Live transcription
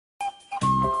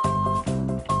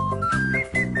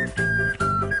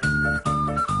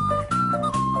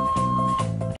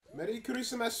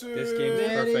Christmas. This game's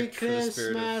Merry perfect for the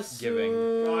spirit of giving.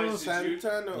 Christmas. Guys,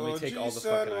 Let me take all the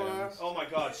fucking items. Oh my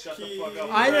god, shut the fuck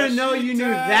up. I didn't know you knew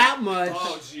that much.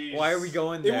 Oh jeez. Why are we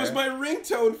going there? It was my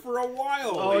ringtone for a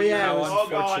while. Oh, yeah. How Oh,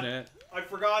 God. unfortunate. I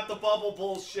forgot the bubble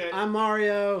bullshit. I'm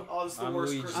Mario. Oh, this is the I'm worst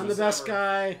Luigi. Christmas I'm the best ever.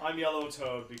 guy. I'm Yellow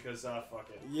Toad because, fuck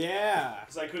it. Yeah.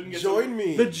 Because I couldn't get Join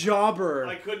me. The jobber.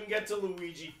 I couldn't get to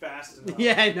Luigi fast enough.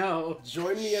 Yeah, I know.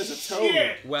 Join me as a toad.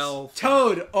 Shit! Well,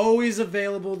 Toad, always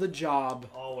available the job.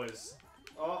 Always.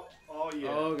 Oh yeah.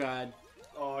 Oh, God.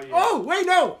 Oh, yeah. Oh, wait,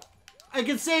 no! I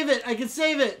can save it! I can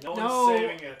save it! No No! one's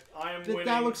saving it. I am winning.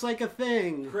 That looks like a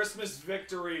thing. Christmas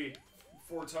victory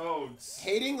for Toads.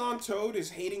 Hating on Toad is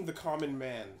hating the common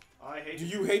man. I hate Do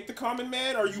you hate the common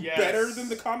man? Are you Yes. better than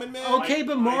the common man? Okay,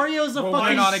 but Mario's a well, we're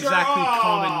fucking... not exactly Shut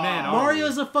common men, are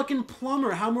Mario's a fucking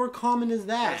plumber. How more common is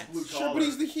that? That's blue Sure, collar. but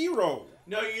he's the hero.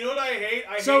 No, you know what I hate?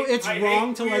 So hate, it's I wrong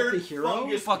hate to like weird the hero?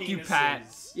 fungus Fuck you, penises. Pat.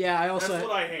 Yeah, I That's also...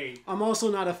 what I hate. I'm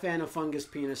also not a fan of fungus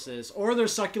penises. Or their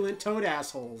succulent toad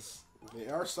assholes. They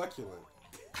are succulent.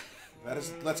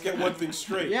 Let's get one thing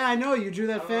straight. Yeah, I know. You drew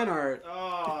that fan art.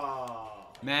 Oh.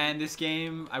 man, this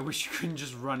game, I wish you couldn't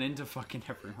just run into fucking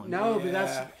everyone. No, but Yeah.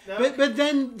 that's... No. But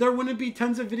then there wouldn't be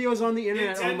tons of videos on the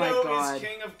internet. Nintendo Oh my god. is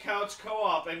king of couch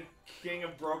co-op and king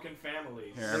of broken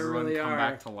families. Here, They everyone really come are.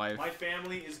 back to life. My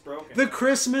family is broken. The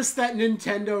Christmas that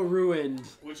Nintendo ruined.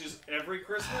 Which is every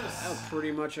Christmas. Oh,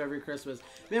 pretty much every Christmas.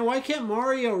 Man, why can't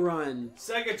Mario run?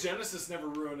 Sega Genesis never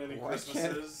ruined any Why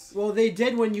Christmases. Well, they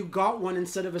did when you got one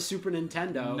instead of a Super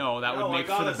Nintendo. No, that No, would make I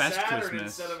got for the a best Saturn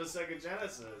Christmas. instead of a Sega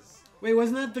Genesis. Wait,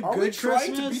 wasn't that the Are we good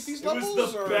trying Christmas? to beat these It was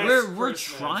levels? the or best. We're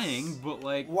Christmas. trying, but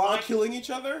like, while I'm- killing each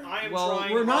other? I am well,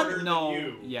 trying we're not- harder no, than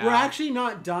you. yeah. We're actually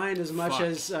not dying as much Fuck.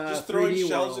 as Just throwing 3D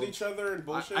shells World. at each other and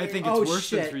bullshit. I think it's Oh, worse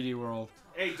shit. than 3D World.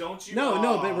 Hey, don't you?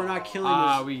 No, but we're not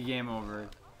killing this. We game over.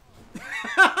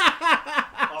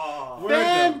 Aw. We're the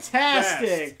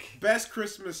Fantastic! Best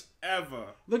Christmas ever.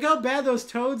 Look how bad those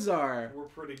toads are. We're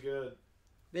pretty good.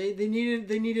 They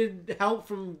needed help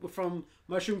from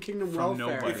Mushroom Kingdom From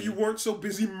welfare. nobody. If you weren't so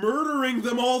busy murdering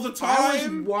them all the I was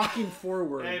time. walking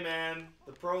forward. Hey man,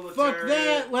 the proletariat. Fuck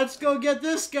that! Let's go get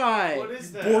this guy. What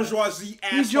is that? Bourgeoisie He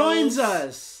assholes. joins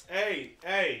us.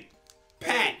 Hey.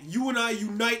 Pat, you and I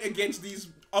unite against these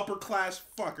upper class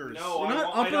fuckers. No, We're I,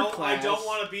 not wa- I don't. upper I class. don't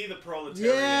want to be the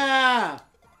proletariat. Yeah.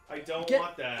 I don't Get-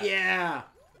 want that. Yeah.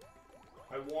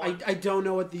 I want. I don't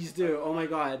know what these do. Oh my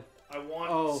god. I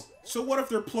want. Oh. So what if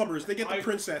they're plumbers? They get the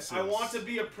princesses. I want to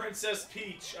be a Princess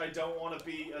Peach. I don't want to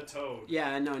be a Toad.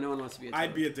 Yeah. No one wants to be a toad.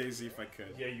 I'd be a Daisy if I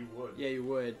could. Yeah, you would. Yeah, you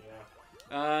would. Yeah.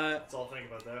 Let's all think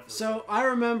about that. For a So I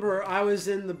remember I was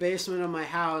in the basement of my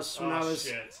house when Oh, I was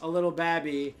shit. a little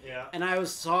babby, Yeah. and I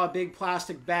saw a big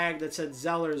plastic bag that said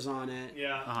Zellers on it.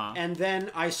 Yeah. Uh-huh. And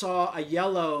then I saw a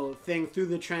yellow thing through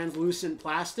the translucent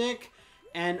plastic,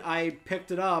 and I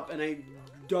picked it up and I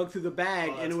dug through the bag,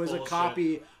 Oh, and it that's was bullshit. a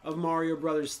copy of Mario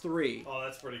Brothers 3. Oh,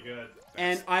 that's pretty good.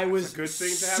 And I was a good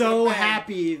thing to have so in a bag.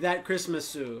 happy that Christmas,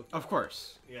 Sue, Of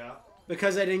course. Yeah.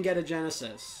 because I didn't get a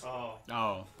Genesis. Oh.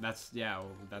 Oh, that's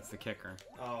the kicker.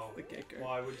 Oh. The kicker.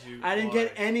 Why would you? I didn't why?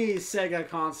 get any Sega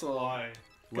console. Why?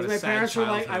 What Because a my sad parents were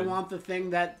like, I childhood. want the thing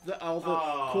that all the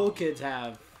Oh. cool kids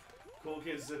have. Cool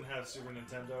kids didn't have Super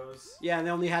Nintendos. Yeah, and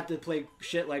they only had to play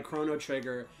shit like Chrono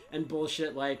Trigger and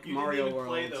bullshit like You Mario didn't even World.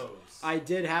 play those. I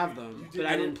did have them, You but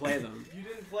I didn't play them. You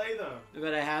didn't play them.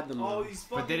 But I had them. Oh, Though. these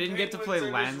fucking But they didn't get to play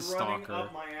penguins are just running Landstalker.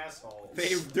 up my asshole.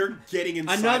 They're getting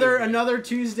inside. of me. Another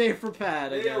Tuesday for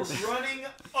Pat, I They are guess. running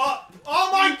up. Oh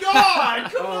my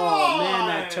god! Come Oh on! man,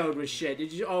 that toad was shit.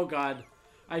 Did you? Oh god,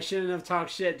 I shouldn't have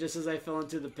talked shit just as I fell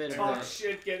into the pit of Talk death.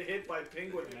 shit, get hit by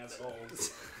penguin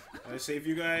assholes. I save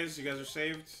you guys. You guys are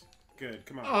saved. Good.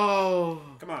 Come on. Oh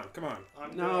Come on. Come on.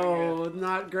 I'm doing no, it.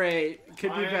 not great.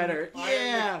 Could be better. I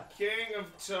Yeah, am the king of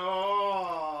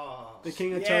toads. the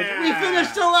king of Yeah. toads. We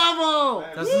finished the level.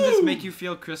 Doesn't this make you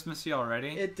feel Christmassy already?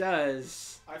 It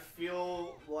does. I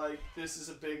feel like this is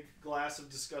a big glass of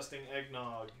disgusting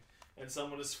eggnog, and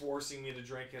someone is forcing me to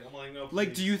drink it. I'm like, no, please.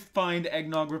 Like, do you find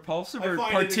eggnog repulsive I or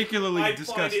find particularly I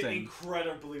disgusting? find it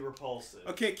incredibly repulsive.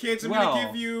 Okay, kids. I'm Well, gonna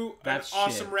give you an that's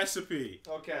awesome shit. recipe.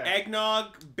 Okay.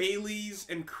 Eggnog, Bailey's,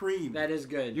 and cream. That is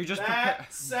good. You're just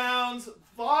That sounds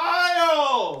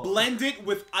vile! Blend it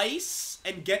with ice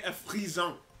and get a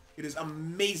frisson. It is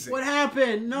amazing. What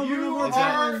happened? No, You no more Is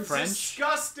that are buttons. French?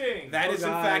 disgusting! That Oh, is in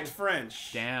God. fact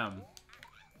French. Damn.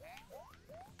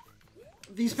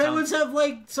 These It penguins have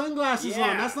like sunglasses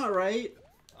Yeah. on. That's not right.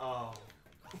 Oh.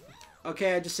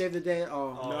 Okay, I just saved the day.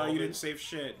 Oh. No, you didn't save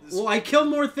shit. Well, I killed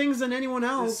more things than anyone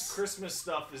This else. Christmas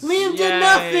stuff is... Liam did Yay.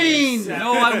 nothing!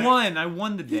 No, I won. I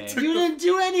won the day. You didn't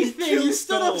do anything. killed You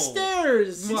stood Stole.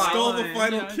 upstairs. He Well, stole the yeah,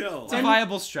 final yeah. kill. It's a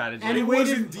viable strategy. and It we was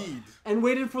waited- indeed. And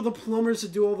waited for the plumbers to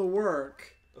do all the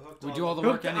work. We do all the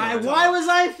work anyway. Why was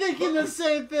I thinking the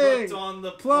same thing? Hooked on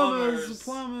the Plumbers,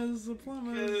 plumbers. the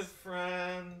plumbers. Good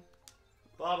friend.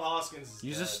 Bob Hoskins is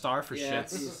Use dead. a star for Yeah,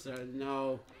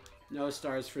 shits. no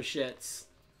stars for shits.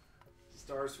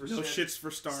 Stars for No shit. shits for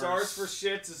stars. Stars for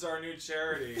shits is our new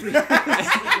charity.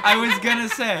 I was gonna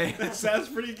say. That sounds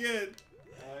pretty good.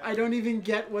 I don't even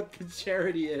get what the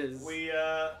charity is. We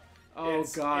Oh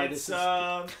god, it's this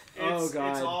is it's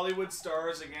God. Hollywood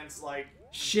stars against like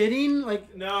shitting.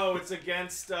 Like no, it's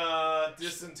against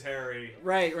dysentery.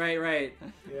 right.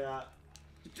 Yeah.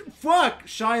 Fuck,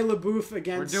 Shia LaBeouf We're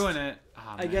against doing it.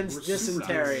 Ah, man, against we're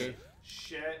dysentery.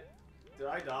 Shit. Did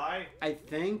I die? I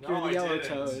think No, you're the I yellow didn't.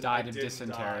 toad. Died I of didn't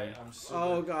dysentery. die. I'm super,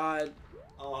 Oh god,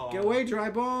 oh, get away, dry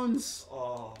bones.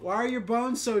 Oh. Why are your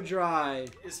bones so dry?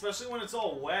 Especially when it's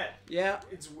all wet. Yeah.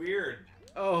 It's weird.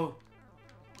 Oh.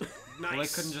 Nice. Well, they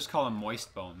couldn't just call them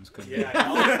moist bones, could they?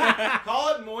 Yeah.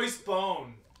 Call it moist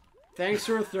bone. Thanks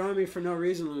for throwing me for no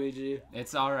reason, Luigi.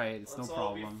 It's alright. It's Let's no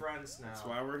all be problem. friends now. That's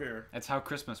why we're here. That's how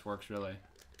Christmas works, really.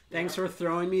 Thanks for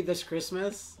throwing me this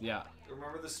Christmas. Yeah.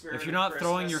 Remember the spirit If of you're not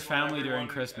throwing Christmas your family when during everyone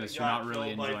Christmas, you're got not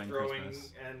really killed by enjoying throwing Christmas.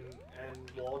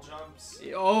 And wall jumps.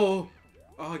 Oh.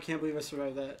 Oh, I can't believe I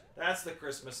survived that. That's the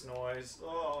Christmas noise.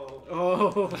 Oh.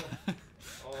 Oh.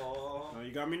 Oh. Oh,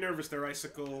 you got me nervous there,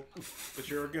 Icicle. But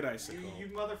you're a good Icicle. You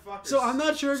motherfuckers. So I'm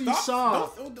not sure if you Stop.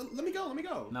 saw, No, let me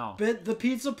go. No. but the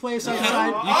pizza place You outside.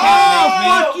 can't- you Oh,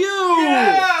 can't fuck you!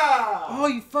 Yeah! Oh,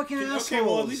 you fucking assholes! Okay,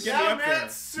 well, at least get me Yeah, up man, there.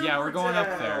 super Yeah, we're going up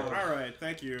dead. there. Alright,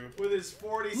 thank you. With his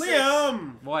 46.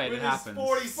 Liam! What? With It his happens.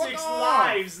 46 Fuck off.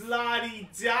 lives.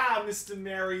 La-di-da, Mr. I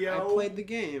Mario. played the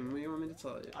game. What do you want me to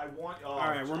tell you? I want. Oh,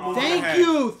 Alright, we're oh, moving Thank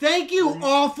ahead. you,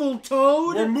 awful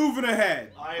toad. We're moving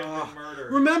ahead. I have been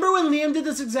murdered. Remember when Liam did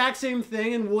this exact same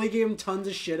thing and Wooly gave him tons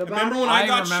of shit about Remember it? when I I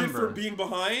got shit remember. for being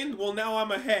behind? Well, now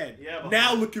I'm ahead. Yeah, behind.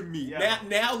 Now look at me. Yeah.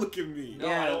 Now look at me. No,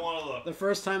 Yeah. I don't want to look. The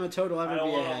first time a toad will I ever don't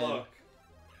be want to ahead. look.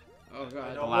 Oh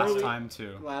god. don't Last Really? time,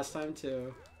 too. Last time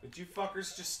too. Would you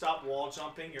fuckers just stop wall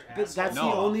jumping? Your But ass. that's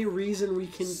No. the only reason we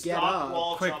can get Stop up.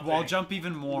 wall Quick, jumping. wall jump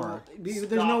even more. There's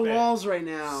Stop no it. walls right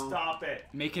now. Stop it.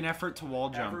 Make an effort to wall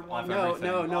jump Everyone- off No,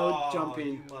 everything. no Oh,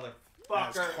 jumping. You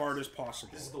As motherfucker. hard as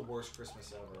possible. This is the worst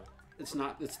Christmas ever. It's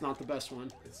not the best one.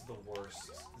 It's the worst.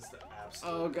 This is the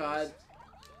absolute Oh god. worst.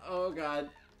 Oh god.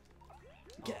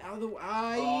 Get out of the way.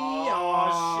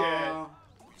 Oh,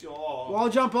 shit. Oh. Wall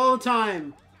jump all the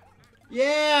time.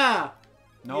 Yeah.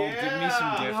 No, give me some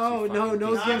Yeah. gifts. No, you no, fucking no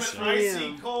piece of I'm gifts an for shit. icy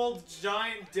Liam. cold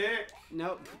giant dick.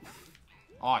 Nope.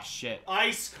 Oh shit.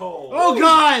 Ice cold. Oh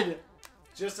god.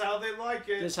 Just how they like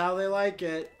it. Just how they like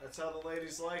it. That's how the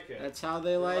ladies like it. That's how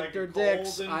they like like their cold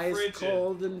dicks. and Ice frigid.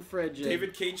 cold and frigid.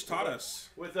 David Cage taught us.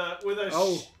 with a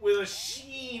Oh. with a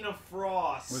sheen of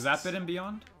frost. Was that Bit and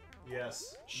Beyond?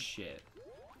 Yes. Shit.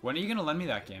 When are you gonna lend me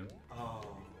that game? Oh.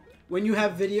 When you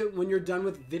have video, when you're done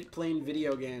with playing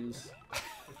video games.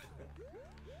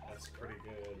 That's pretty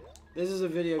good. This is a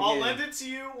video I'll game. lend it to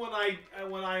you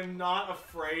when I'm not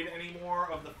afraid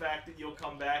anymore of the fact that you'll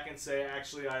come back and say,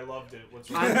 actually, I loved it. What's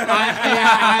wrong? I'm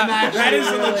actually That is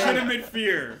a really- legitimate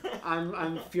fear.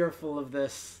 I'm fearful of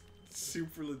this.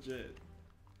 Super legit.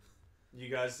 You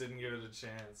guys didn't give it a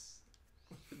chance.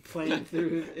 Playing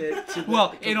through it. To the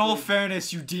Well, in all complete-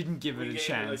 fairness, you didn't give We it a gave it a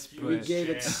chance, huge we but gave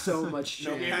it chance. so much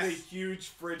No, We chance. gave it a huge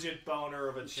frigid boner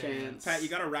of a chance. Chance. Pat, you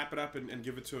gotta wrap it up and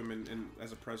give it to him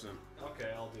as a present.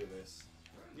 Okay, I'll do this.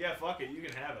 Yeah, fuck it. You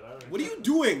can have it. I don't What are you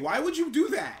doing? Why would you do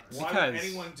that? Why would because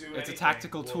anyone do it's a anything,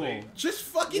 tactical Willie? tool. Just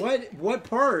fucking. What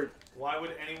part? Why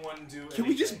would anyone do Can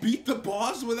we just anything? beat the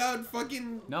boss without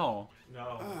fucking? No,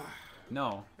 No.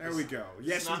 no. There we go.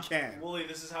 Yes, It's we not- can. Wooly,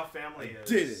 this is how family is.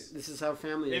 Did it? This is how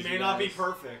family is. It may you not be guys.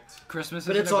 perfect. Christmas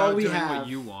But isn't it's all about we doing have. what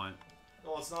you want.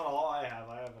 Well, it's not all I have.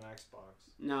 I have an Xbox.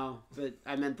 No, but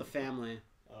I meant the family.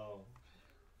 Oh.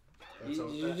 Did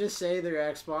you just say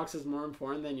their Xbox is more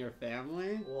important than your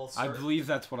family? Well, I believe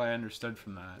that's what I understood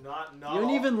from that. not You don't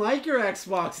all, even like your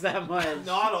Xbox that much.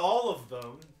 not all of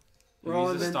them. We're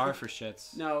all Use a invincible. star for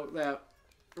shits. No,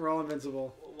 we're all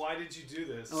invincible. Why did you do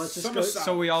this? Oh, let's just Some go. aside.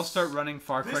 So we all start running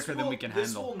far This quicker than will- we can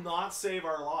This handle. will not save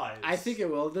our lives. I think it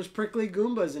will. There's prickly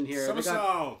Goombas in here. They got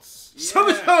Somersaults.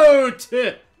 somersault.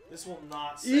 This will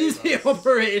not save Easy us.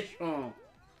 operation.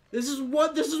 This is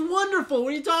wonderful.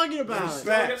 What are you talking about?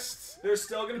 Best. There's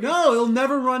still gonna be No, it'll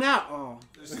never run out. Oh.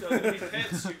 There's still gonna be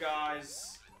pits, you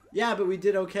guys. Yeah, but we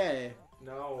did okay.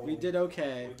 No. We did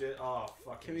okay. We did. Oh,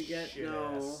 fucking Can we get shit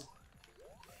no? ass.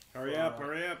 Hurry up,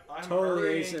 hurry up. I'm Totally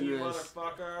hurrying, acing you this.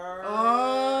 motherfucker.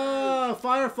 Oh,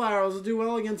 fire flowers will do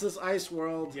well against this ice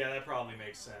world. Yeah, that probably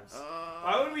makes sense.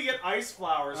 Why would we get ice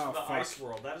flowers Oh, for the fuck. ice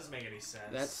world? That doesn't make any sense.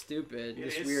 That's stupid. It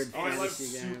This is- weird oh, it's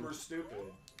fantasy game. super stupid.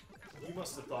 You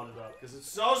must have thought it up because it's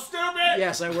so stupid.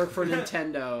 Yes, I work for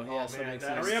Nintendo. Oh, Yes, that man, makes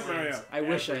that sense. Hurry up, hurry explains up. I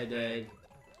wish I everything. did.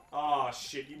 Oh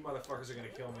shit! You motherfuckers are gonna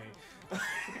kill me.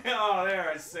 Oh,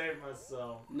 there! I saved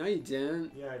myself. No, you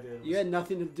didn't. Yeah, I did. You had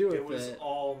nothing to do It with was it.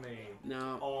 all me.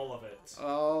 No. All of it.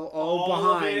 All All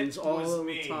of behinds, it all was the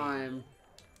me. time.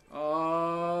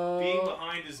 Oh. Being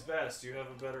behind is best. You have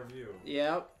a better view.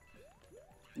 Yep.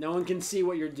 No one can see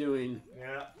what you're doing.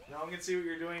 Yeah. No one can see what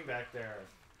you're doing back there.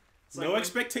 It's No when-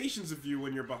 expectations of you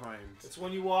when you're behind. It's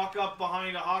when you walk up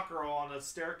behind a hot girl on a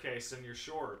staircase and you're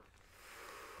short.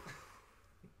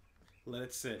 Let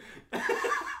it sit.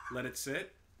 Let it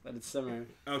sit. Let it simmer.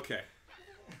 Okay.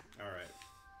 Alright.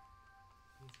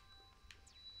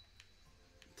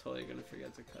 Totally gonna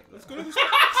forget to cut Let's that. go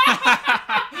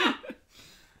to this.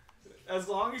 As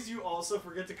long as you also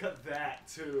forget to cut that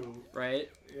too. Right?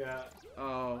 Yeah.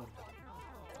 Oh.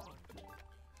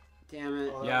 Damn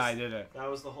it. Oh, Yeah, that I was- did it. That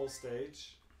was the whole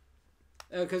stage.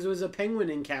 Because it was a penguin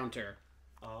encounter.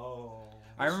 Oh.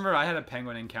 I remember I had a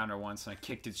penguin encounter once and I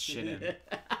kicked its shit in.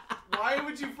 Why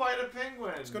would you fight a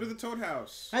penguin? Let's go to the Toad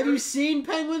House. Have you seen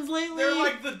penguins lately? They're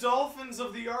like the dolphins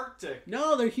of the Arctic.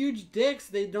 No, they're huge dicks.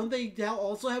 They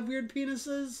also have weird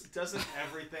penises. Doesn't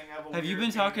everything have a Have you weird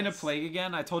been talking to penis? Plague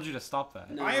again? I told you to stop that.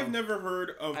 No. I have never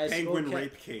heard of I penguin still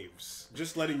rape caves.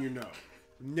 Just letting you know.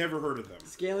 Never heard of them.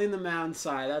 Scaling the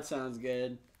mountainside. That sounds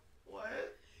good.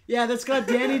 What? Yeah, that's got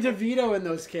Danny DeVito in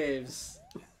those caves.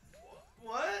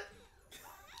 What?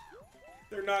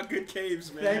 They're not good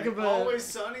caves, man. Think about Always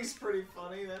Sunny's pretty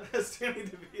funny. That has Danny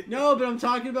DeVito. No, but I'm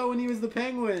talking about when he was the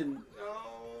penguin.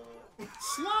 No.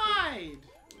 Slide!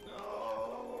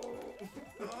 No.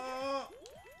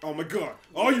 Oh my god.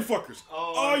 All you fuckers. Oh,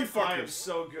 All you I am fuckers.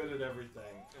 so good at everything.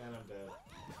 And I'm dead.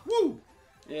 Woo!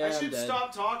 Yeah, I I'm should dead.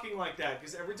 stop talking like that,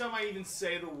 because every time I even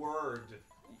say the word,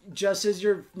 Just as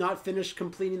you're not finished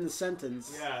completing the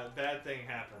sentence. yeah, bad thing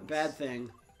happens. Bad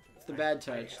thing. It's the bad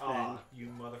touch thing. You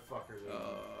motherfuckers.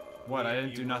 What? I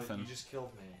didn't You do nothing. You just killed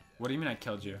me. What do you mean I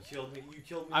killed you? You killed me. You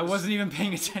killed me. I wasn't even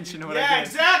paying attention to what Yeah, I did.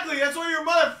 exactly. That's why you're a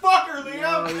motherfucker, No,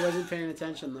 Liam. he wasn't paying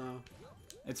attention though.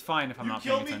 It's fine if I'm You not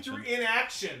paying killed me attention. through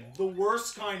inaction. The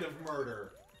worst kind of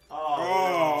murder.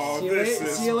 Oh, See you this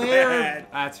later- is see you later. bad.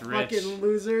 That's rich. Fucking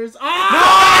losers.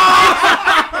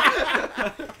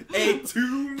 Ah!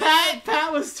 A2.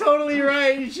 Pat was totally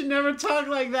right. You should never talk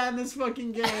like that in this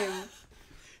fucking game.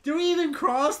 Do we even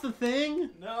cross the thing?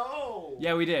 No.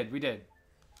 Yeah, we did. We did.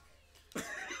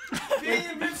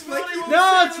 The invincibility won't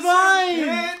No, save it's us fine. from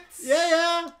hits.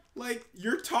 Yeah. Like,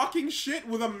 you're talking shit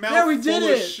with a mouth Yeah, we did full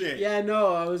it. of shit. Yeah,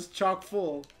 no, I was chock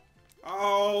full.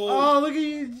 Oh. Oh, look at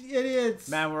you idiots.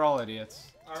 Man, we're all idiots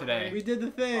Aren't today. We did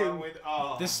the thing.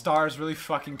 Oh. This star is really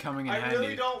fucking coming in I handy.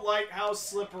 really don't like how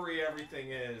slippery everything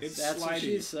is. It's That's what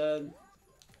she slidey. said.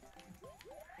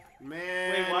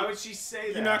 Man. Wait, why would she say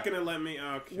that? You're not gonna let me.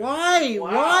 Okay. Why?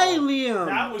 Wow. Why, Liam?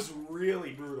 That was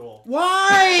really brutal.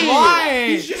 Why? Why?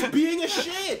 He's just being a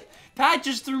shit. Pat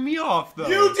just threw me off though.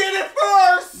 You did it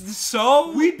first!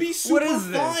 So? We'd be super What is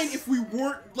this? fine if we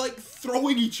weren't, like,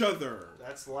 throwing each other.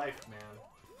 That's life, man.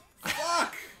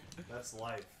 Fuck. That's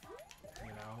life. You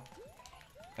know?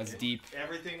 That's deep.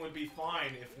 Everything would be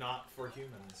fine if not for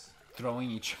humans.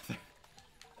 Throwing each other.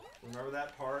 Remember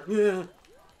that part? Yeah.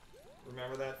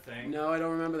 Remember that thing? No, I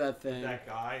don't remember that thing. That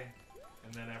guy?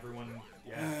 And then everyone...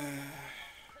 Yeah.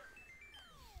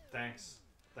 Thanks.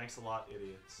 Thanks a lot,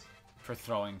 idiots. For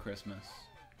throwing Christmas.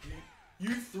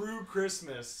 You threw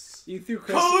Christmas. You threw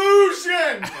Christmas.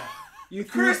 Collusion! You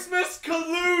threw Christmas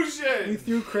collusion! You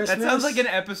threw Christmas. That sounds like an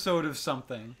episode of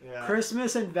something. Yeah.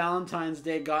 Christmas and Valentine's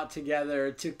Day got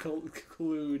together to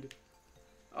collude.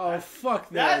 Oh, fuck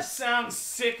this. That sounds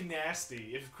sick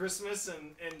nasty. If Christmas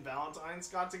and Valentine's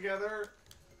got together,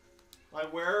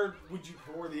 like, where would you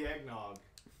pour the eggnog?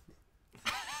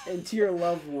 And to your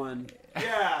loved one.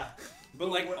 Yeah. But,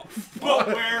 like, But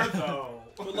where, though?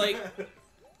 but, like,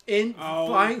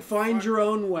 Find fuck. your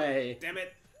own way. damn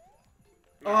it.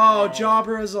 Oh,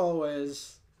 jobber as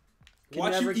always. Can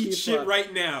Watch you never eat keep shit up.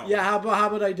 right now. Yeah, how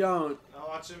about I don't? I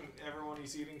watch him, everyone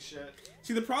he's eating shit.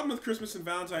 See, the problem with Christmas and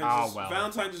Valentine's Oh, is well.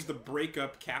 Valentine's is the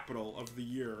breakup capital of the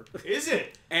year. Is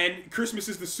it? And Christmas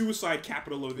is the suicide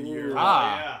capital of the year.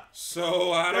 Ah. Yeah.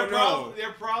 So, I don't know.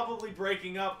 They're probably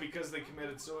breaking up because they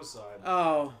committed suicide.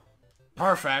 Oh.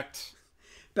 Perfect.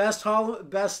 Best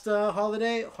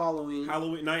holiday? Halloween.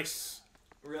 Halloween, nice.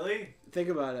 Really? Think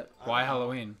about it. Why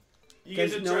Halloween? You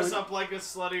get to Because no dress one- up like a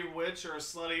slutty witch or a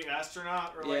slutty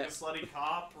astronaut or like Yeah. a slutty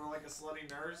cop or like a slutty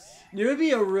nurse. It would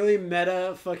be a really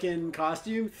meta fucking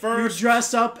costume. First- You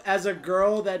dress up as a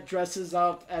girl that dresses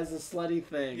up as a slutty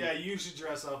thing. Yeah, you should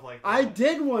dress up like that. I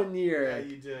did one year. Yeah,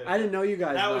 you did. I didn't know you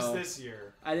guys. That though. was this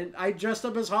year. I didn't. I dressed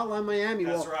up as Hotline Miami.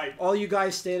 That's well, right. All you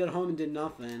guys stayed at home and did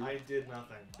nothing. I did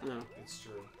nothing. No. It's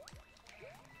true.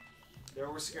 There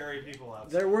were scary people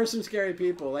outside. There were some scary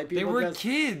people. Like They people were dressed-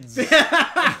 kids.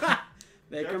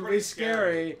 They They're can be pretty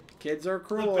scary. Kids are The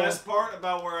cruel. best part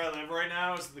about where I live right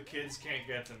now is the kids can't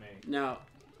get to me. No,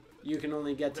 you can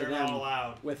only get to They're them not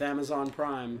allowed. with Amazon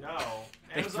Prime. No.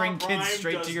 They Amazon bring kids Prime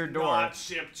straight to does your door. Not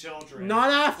ship children. Not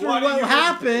after What what are you-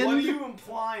 happened. What are you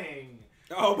implying?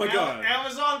 Oh my god.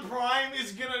 Amazon Prime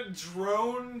is gonna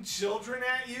drone children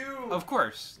at you? Of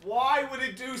course. Why would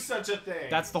it do such a thing?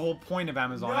 That's the whole point of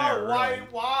Amazon no. Air. Why? Really.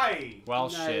 Why? Well,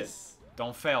 shit. Nice.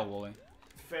 Don't fail, Wooly.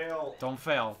 Fail. Don't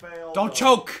fail. Fail. Don't though.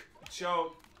 choke.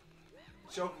 Choke.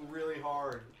 Choke really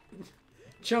hard.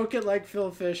 Choke it like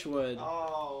Phil Fish would.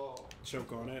 Oh.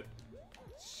 Choke on it.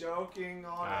 Choking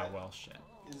on Ah, it well, shit.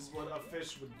 is what a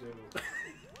fish would do.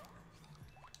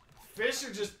 Fish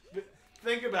are just.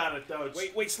 Think about it though.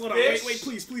 Wait, slow down. Fish- Wait,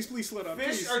 please, slow down.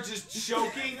 Fish Please. are just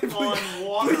choking on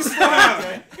water. Please slow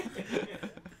down.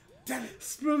 Damn it.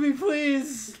 Spoopy,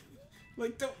 please.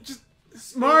 Like, don't just.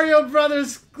 Mario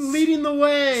Brothers leading the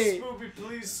way. Spoopy,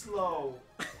 please slow.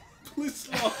 Please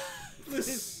slow.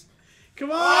 Please. Come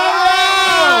on!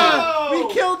 Oh!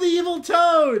 We killed the evil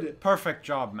Toad. Perfect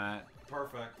job, Matt.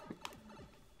 Perfect.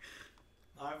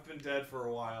 I've been dead for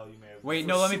a while, you may have. Wait, For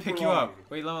no, let me super pick you long. up.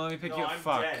 Wait, let me pick No, you up. I'm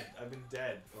Fuck. dead. I've been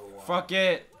dead for a while. Fuck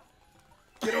it.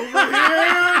 Get over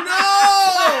here!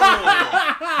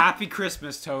 No! Happy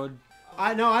Christmas, Toad.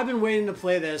 I know. I've been waiting to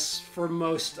play this for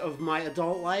most of my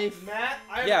adult life. Matt,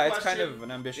 I have Yeah, a it's kind question. of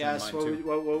an ambition Yes. of mine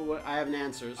too. What, I have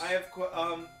answers. I have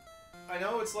I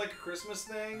know it's like a Christmas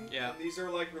thing. Yeah. And these are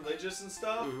like religious and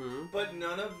stuff. Mhm. But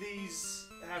none of these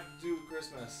have to do with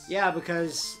Christmas. Yeah,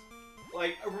 because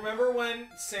Like, remember when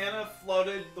Santa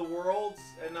flooded the world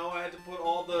and Noah had to put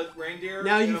all the reindeer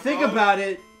now in you a think boat? about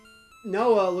it,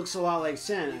 Noah looks a lot like He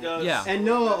Santa. does. Yeah. And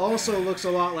Noah also looks a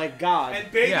lot like God.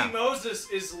 And baby Yeah. Moses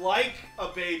is like a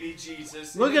baby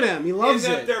Jesus. Look at him, he loves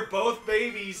in that it. They're both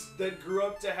babies that grew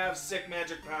up to have sick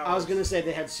magic powers. I was gonna say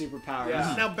they had superpowers.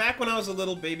 Yeah. Now, back when I was a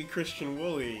little baby Christian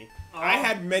Wooly, I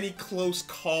had many close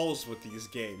calls with these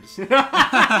games.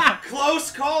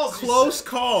 Close calls. you Close said.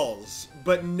 calls,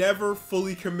 but never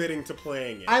fully committing to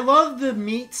playing it. I love the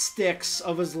meat sticks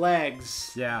of his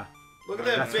legs. Yeah. Look at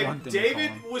that That's one big. thing to call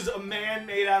David him. was a man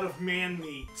made out of man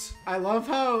meat. I love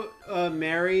how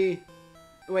Mary.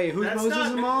 Wait, who's That's Moses'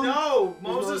 not, mom? No,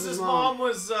 Who's Moses' mom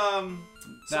was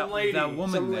some lady. That woman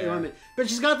Some there. woman. But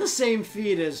she's got the same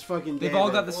feet as fucking They've David.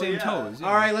 all got the Well, same yeah. toes. Yeah.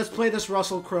 All right, let's play this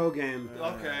Russell Crowe game.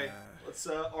 Okay, let's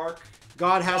arc.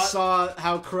 God has God- saw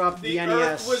how corrupt the, The NES.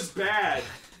 Earth was bad.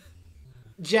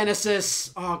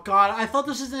 Genesis. Oh God, I thought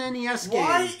this was an NES game.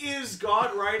 Why is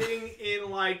God writing in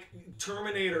like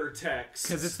Terminator text?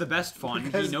 Because it's the best fun.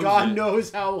 Because he knows God it.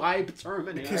 knows how hype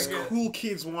Terminator. Because I get it. cool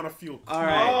kids want to feel cool. All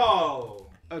right. Oh,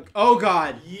 Oh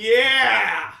God.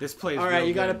 yeah. This plays All right, real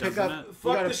you gotta good, pick doesn't up. it? You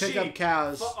Fuck gotta the pick up sheep.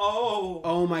 cows. Oh,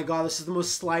 Oh my God, this is the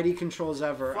most slidey controls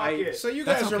ever. fuck it. So you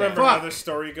That's guys okay. remember Fuck. how the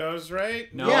story goes,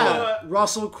 right? No. Yeah, Noah-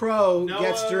 Russell Crowe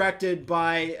gets Noah- directed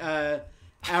by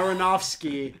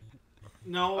Aronofsky.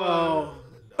 No. Oh.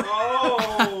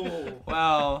 Oh.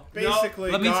 Well,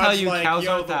 Basically, let me God's tell you, like, cows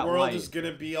yo, aren't the that world light. is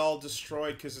gonna be all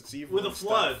destroyed because it's evil With a and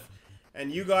flood. stuff.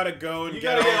 And you gotta go and You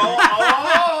get gotta get all.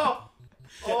 all.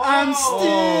 Oh. I'm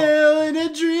still in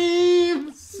a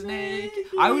dream. Snake.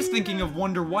 I was thinking of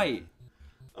Wonder White.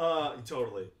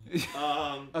 Totally.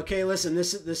 Okay, listen.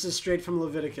 This is straight from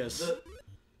Leviticus. The-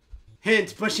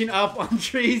 Hint: pushing up on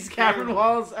trees, cavern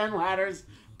walls, and ladders.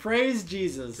 Praise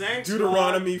Jesus. Thanks,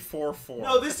 Deuteronomy God. 4:4.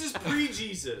 No, this is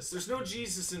pre-Jesus. There's no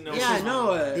Jesus in Noah's Yeah, I time.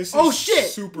 know. This is Oh shit!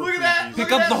 super Look at that! pre-Jesus. Look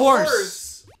Pick at up the that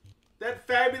horse. That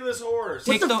fabulous horse.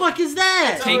 What Take the the- fuck is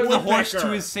that? Take the woodpecker. horse to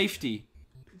his safety.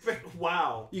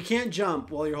 Wow. You can't jump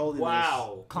while you're holding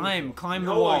Wow. Climb the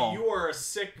Noah, wall. you are a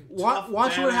sick, this. tough,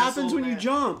 Watch what badass happens old when you man.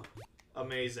 jump.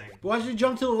 Amazing. Watch you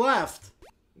jump to the left.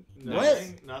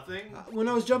 Nothing. Nothing. When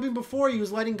I was jumping before, he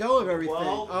was letting go of everything.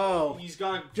 Well, Oh, he's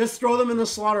got a just throw them in the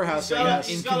slaughterhouse, I guess.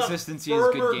 he's got a Inconsistency is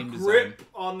good firmer game design. grip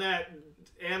on that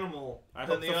animal I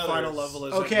than hope the the others. final level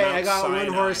is Okay, like I got Mount one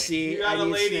Sinai. horsey. You got I a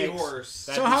need lady snakes. horse.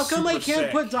 That'd So be how come I super can't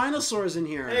sick. put dinosaurs in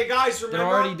here? Hey guys, remember? They're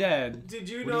already dead. Did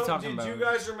you What are know? you talking Did about? you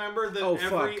guys remember that Oh,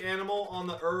 every fuck. animal on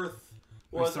the earth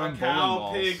We're was a throwing cow, bowling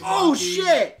balls. pig, Oh monkey,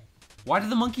 shit! Why do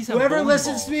the monkeys have Whoever bowling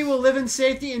listens balls? to me will live in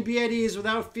safety and be at ease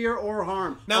without fear or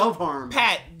harm. Now, of harm.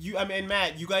 Pat,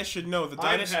 Matt, you guys should know the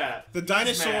Pat. the He's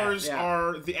dinosaurs Matt. Yeah.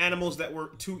 are the animals that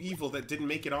were too evil that didn't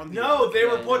make it on the No, Ark. they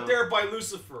were Yeah, put no. there by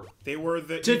Lucifer. They were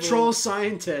the To evil... troll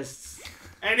scientists.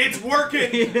 And it's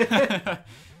working!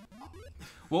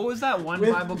 What was that one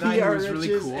With Bible guy who was really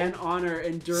riches cool? and honor,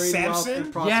 enduring wealth Samson?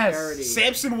 and prosperity.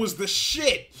 Samson was the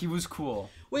shit. He was cool.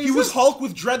 Wait, He is was this, Hulk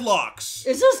with dreadlocks.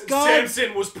 is this God?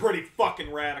 Samson was pretty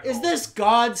fucking radical. Is this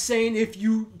God saying if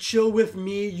you chill with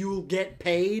me, you'll get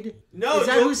paid? No, is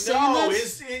that no, who's saying no.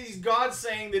 this? Is God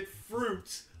saying that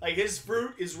fruit, like his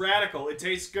fruit, is radical. It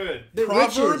tastes good. The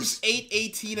Proverbs riches. 8,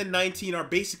 18, and 19 are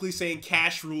basically saying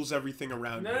cash rules everything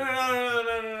around No, you. no, no, no,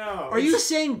 no, no, no. Are you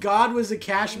saying God was a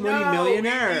cash money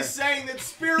millionaire? He's saying that He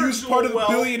spiritual was part of the wealth.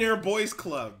 Billionaire Boys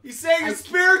Club. He's saying that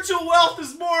spiritual wealth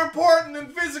is more important than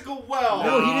physical wealth.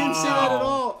 No, he didn't say that at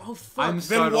all. Oh fuck! I'm Then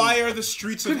startled. why are the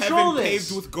streets of Control heaven this.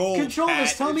 paved with gold? Control Pat?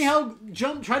 this. Tell me how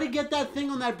jump. Try to get that thing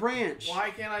on that branch. Why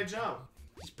can't I jump?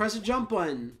 Just press a jump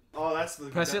button. Oh, that's the.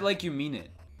 Press it like you mean it.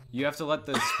 You have to let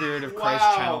the spirit of Christ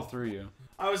Wow. channel through you.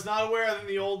 I was not aware that in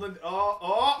the olden. Oh!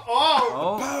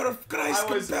 Oh, Power of Christ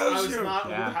I was compels you. not.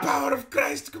 Yeah. Power of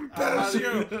Christ compels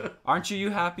you. aren't you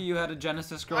happy you had a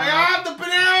Genesis growing I up? have the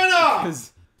banana.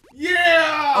 'Cause-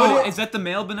 Yeah. Oh, is that the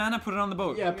male banana? Put it on the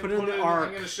boat. Yeah, I'm put gonna it in the ark.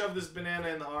 I'm gonna shove this banana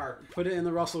in the ark. Put it in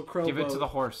the Russell Crowe Give it boat. to the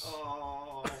horse.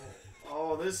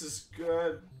 Oh, this is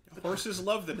good. Horses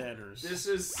love the nanners.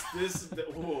 This.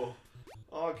 Ooh.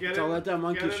 Oh, get it. Don't let that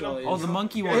monkey get in show the- you. Oh, the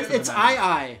monkey Get wants it- the It's banana.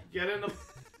 I. Get in the.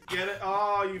 Get it.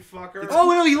 Oh, you fucker.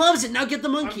 Oh no, he loves it. Now get the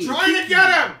I'm monkey. trying to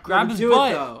get him. Grab his Do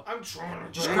butt. it though. I'm trying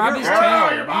to Just get grab him. his Oh,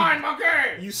 tail. you're mine, monkey.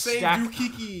 You saved Stack-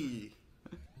 Yukiki.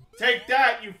 Take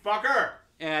that, you fucker.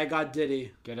 Yeah, I got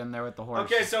Diddy. Get in there with the horse.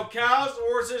 Okay, so cows,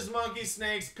 horses, monkeys,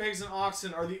 snakes, pigs, and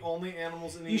oxen are the only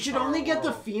animals in the You should entire only get the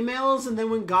world. females, and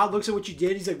then when God looks at what you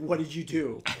did, he's like, "What did you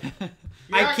do?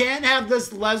 You're I not- can't have this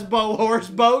lesbo horse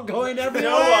boat going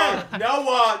everywhere."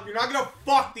 Noah, you're not gonna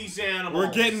fuck these animals.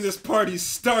 We're getting this party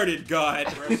started, God.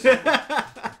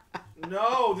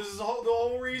 No, this is the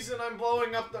whole reason I'm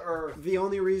blowing up the earth. The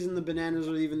only reason the bananas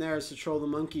are even there is to troll the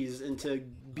monkeys into I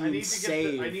being need to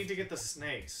saved. get the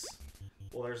snakes.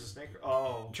 Well, there's a snake.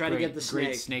 Oh. Try to get the snake.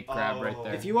 Great snake grab right Oh.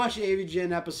 there. If you watch the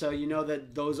AVGN episode, you know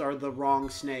that those are the wrong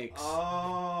snakes.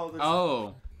 Oh.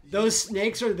 Oh, Those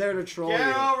snakes are there to troll Get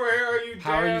you. over here, you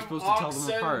how are you damn supposed to tell them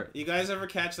oxen. apart? You guys ever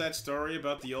catch that story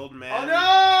about the old Oh man? no!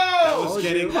 That was Told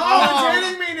getting. you. Oh, it's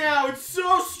hitting me now! It's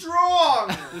so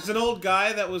strong! There's an old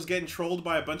guy that was getting trolled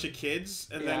by a bunch of kids,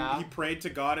 and Yeah. then he prayed to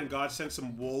God, and God sent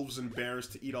some wolves and bears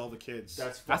to eat all the kids.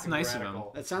 That's That's fucking nice of him.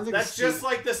 radical. That sounds like That's a just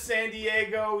like the San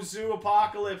Diego Zoo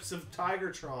apocalypse of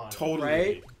Tigertron. totally.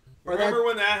 right? Or Remember that,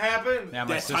 when that happened? Yeah,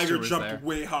 my That sister tiger was jumped there.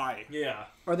 way high. Yeah.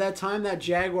 or that time that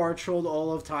jaguar trolled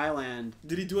all of Thailand.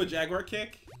 Did he do a jaguar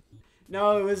kick?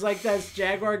 No, it was like that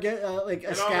jaguar Get over here,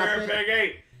 escaping.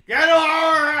 piggy! Get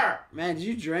over here! Man, did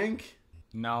you drink?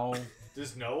 No.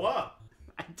 Does Noah?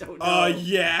 I don't know.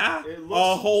 Yeah. It A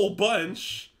looks- whole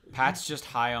bunch. Pat's just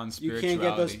high on You spirituality. can't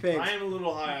get those pigs. I am a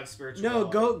little high on spiritual. No,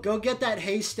 go get that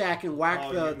haystack and whack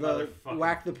Oh, the you motherfucker.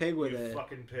 whack the pig with You it.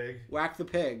 fucking pig. Whack the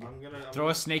pig. Throw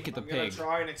a snake at the I'm gonna pig.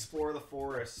 try and explore the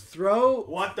forest. Throw.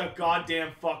 What the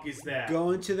goddamn fuck is that?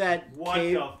 Go into that What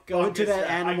cave. the Go fuck into is that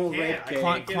that? animal I can't. rape I cave.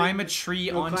 can't. Climb a tree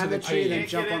Go onto climb the the tree, then pig.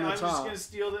 jump on the I'm just top. gonna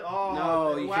steal the. Oh,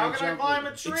 No, you how can't can I jump climb a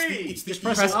it. tree? It's the Just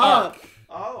press press up.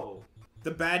 Oh, The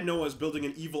bad Noah is building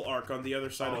an evil ark on the other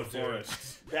side Oh, of the dude.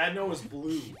 forest. Bad Noah's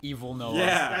blue. Evil Noah.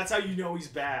 Yeah. That's how you know he's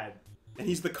bad. And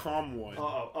he's the calm one.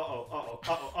 Oh no!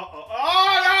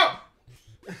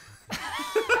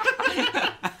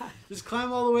 Just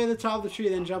climb all the way to the top of the tree,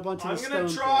 then jump onto I'm the gonna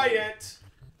stone. try thing. it.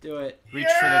 Do it. Reach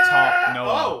for the top, Noah.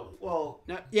 Oh, well.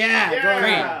 No, yeah. Go ahead.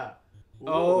 Yeah. Ooh.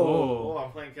 Oh. Oh,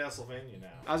 I'm playing Castlevania now.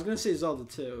 I was gonna say Zelda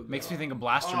too. Makes me think of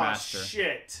Blaster Oh, Master.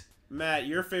 shit. Matt,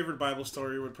 your favorite Bible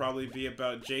story would probably be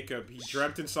about Jacob. He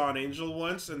dreamt and saw an angel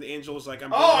once, and the angel was like,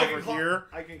 "I'm going I over can here."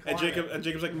 I can climb And it.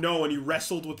 Jacob's like, "No," and he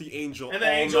wrestled with the angel. And the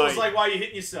all angel was night. like, why you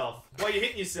hitting yourself? Why you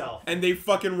hitting yourself? And they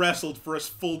fucking wrestled for a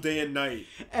full day and night.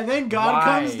 And then God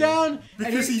Why? comes down.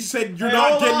 Because and he said, "You're Hey, not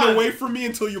hold getting on. away from me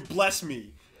until you bless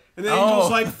me." And the Oh. angel's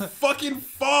like, "Fucking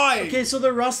fine." Okay, so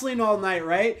they're wrestling all night,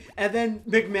 right? And then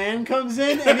McMahon comes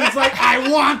in and he's like, "I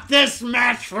want this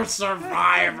match for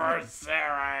Survivor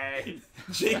Series."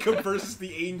 Jacob versus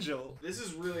the angel. This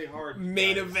is really hard.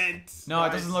 Main guys. event. No, it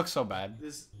Guys. doesn't look so bad.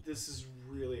 This is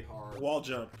really hard. Wall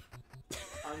jump.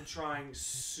 I'm trying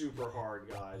super hard,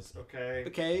 guys. Okay.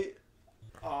 Okay,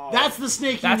 Oh, that's the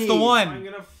snake you That's need. the one. I'm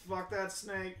gonna fuck that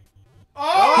snake.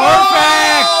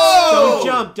 Perfect! Don't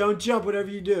jump. Don't jump. Whatever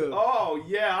you do. Oh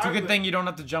yeah. It's a good thing you don't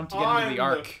have to jump to get into the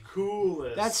arc. The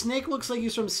coolest. That snake looks like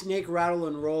he's from Snake Rattle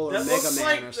and Roll or That Mega looks Man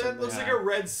like or something. that looks like a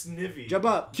red snivy. Jump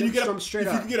up. Can you get jump a straight if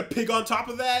up? you can get a pig on top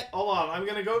of that? Hold on, I'm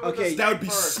gonna go. With Okay, the that would be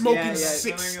first. smoking Yeah, yeah.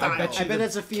 six I style. bet you I bet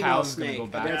that's a female cow's gonna snake. go I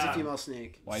back. bet it's a Yeah. female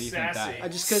snake. Why do you Sassy. think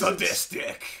that? Just because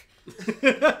Sadistic.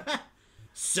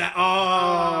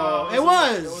 Oh, it It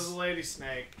was was a lady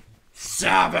snake.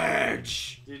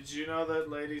 savage. Did you know that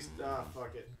ladies? Ah,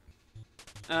 fuck it.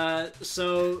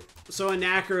 So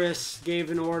Anacharus gave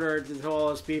an order to all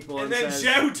his people And and then says,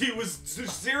 Jyoti was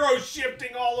zero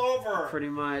shifting all over. pretty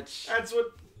much. That's what.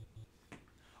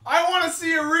 I want to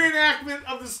see a reenactment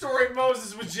of the story of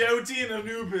Moses with Jyoti and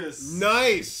Anubis.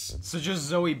 Nice. So just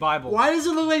Zoe Bible. Why does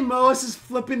it look like Moses is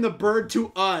flipping the bird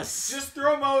to us? Just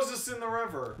throw Moses in the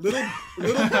river.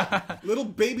 Little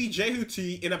baby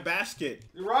Jehuti in a basket.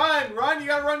 Run! You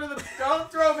gotta run to the.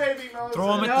 Don't throw baby Moses.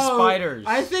 Throw him at the spiders.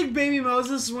 I think Baby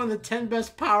Moses is one of the 10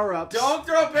 best power-ups. Don't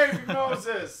throw baby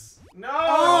Moses. No.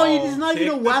 Oh, he's not Kick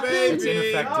even a the weapon? It's baby.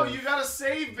 ineffective. No, you gotta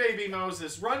save baby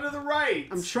Moses. Run to the right.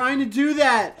 I'm trying to do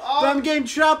that, Oh. but I'm getting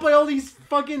trapped by all these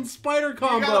fucking spider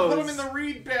combos. You gotta put him in the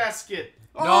reed basket.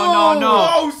 No, no, no.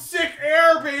 Oh, sick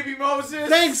air, baby Moses.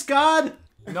 Thanks, God.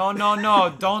 No, no,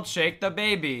 no. Don't shake the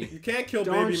baby. You can't kill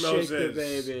Don't baby shake Moses. the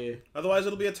baby. Otherwise,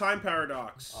 it'll be a time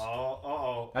paradox.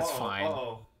 Oh. That's fine.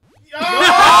 Oh.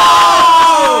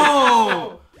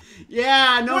 Oh!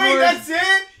 Yeah, no Wait, more. that's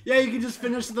it? Yeah, you can just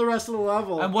finish the rest of the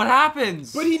level. And what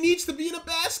happens? But he needs to be in a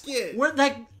basket. What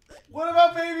that? What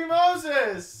about baby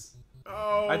Moses?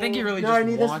 Oh. I think he really No, just I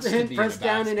need this wants to hit to be press in a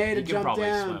down basket. and A to He can jump probably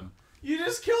down. swim. You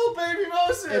just killed baby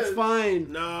Moses. It's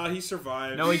fine. Nah, he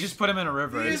survived. No, he just put him in a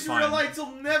river. The It's fine. Israelites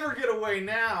will never get away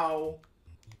now.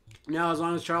 No, as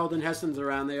long as Charlton Heston's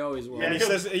around, they always will. And he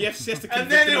says he has to And then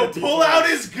convict him he'll of the pull default. out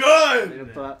his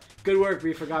gun. But good work,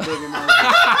 we forgot Baby Moses.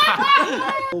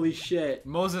 Holy shit.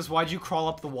 Moses, why'd you crawl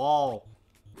up the wall?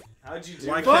 How'd you do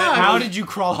Why that? Fuck. can't, How did you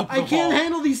crawl up the I wall? can't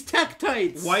handle these tech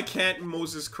tights. why can't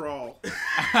Moses crawl?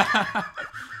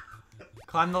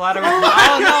 Climb the ladder. Oh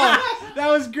no! That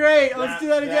was great. Let's do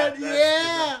that again. that's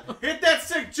Yeah. Hit that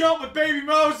sick jump with baby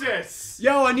Moses.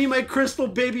 Yo, I need my crystal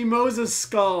Baby Moses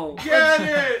skull. Get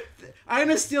it. I'm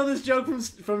gonna steal this joke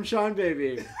from Sean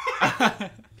Baby.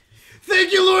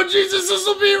 Thank you, Lord Jesus. This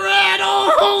will be rad.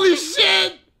 Oh, holy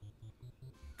shit!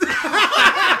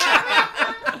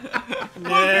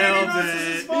 Nailed Moses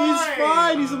is it. fine. He's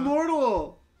fine. He's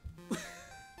immortal.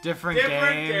 Different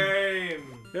Different game. game.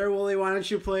 Here, Wooly, why don't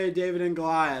you play David and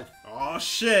Goliath? Oh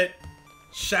shit.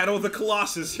 Shadow of the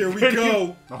Colossus. Here we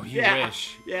go. Oh, you Yeah.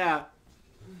 wish. Yeah.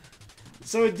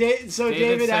 So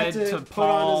David had said to to put on his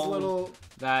Paul little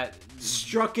that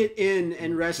struck it in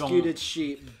and rescued Don't- its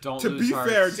sheep. don't To lose be heart.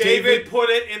 fair, David put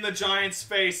it in the giant's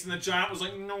face, and the giant was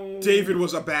like, "No." David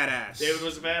was a badass. David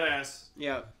was a badass.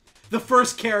 Yeah. The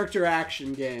first character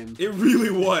action game. It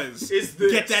really was. Is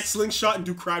this- Get that slingshot and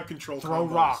do crowd control. Throw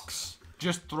combos. rocks.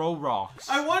 Just throw rocks.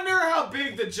 I wonder how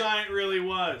big the giant really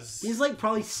was. He's like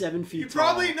probably 7 feet You tall.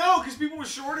 probably know, because people were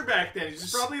shorter back then.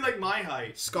 He's probably like my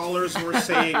height. Scholars were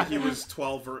saying he was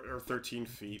 12 or 13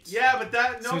 feet. Yeah, but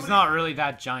that So nobody. he's not really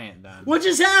that giant then. What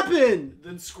just happened?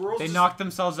 Then squirrels. They just- knocked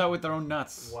themselves out with their own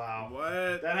nuts. Wow.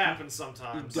 What? That happens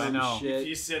sometimes. Dumb know. If shit.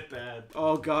 you sit bad.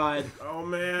 Oh god. Oh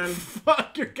man.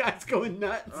 Fuck, your guy's going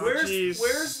nuts. Oh, Where's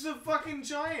jeez. the fucking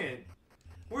giant?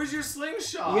 Where's your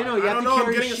slingshot? You know, you I have don't to know, I'm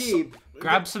carry getting a sheep.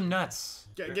 Grab some nuts.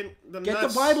 Get the Get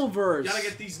nuts. the Bible verse. You gotta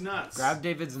get these nuts. Grab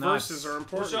David's nuts. Verses are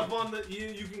Push important. up on the.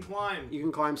 You can climb. You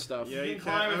can climb stuff. Yeah, you you can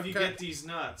climb can. if you Okay. get these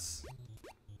nuts.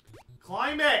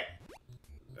 Climb it!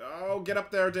 Oh, get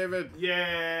up there, David.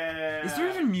 Yeah. Is there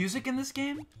even music in this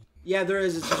game? Yeah, there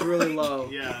is. It's just really low.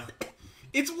 Yeah.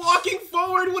 It's walking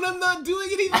forward when I'm not doing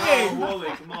Oh, anything. Wooly,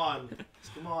 come on.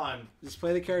 Come on. Just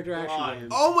play the character Come action on. game.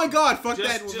 Oh my god, fuck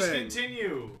that Just thing.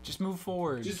 continue. Just move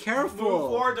forward. Just careful. Move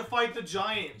forward to fight the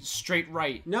giant. Straight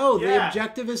right. No, the Yeah.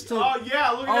 objective is to Oh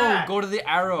yeah, look at Oh, that. go to the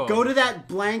arrow. go to that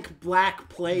blank black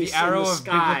place the arrow in the of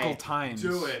sky. biblical times.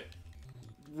 Do it.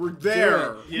 We're Do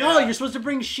there. it. Yeah. No, you're supposed to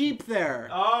bring sheep there.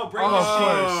 Oh, bring Oh, the of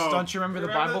sheep. course. Don't you remember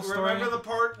the Bible story? Remember the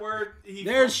part where he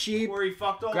There's sheep. where he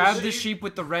fucked all Grab the the sheep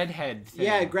with the red head thing.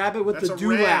 Yeah, grab it with That's the a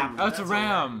do-rap. ram. Oh, it's a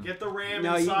ram. Get the ram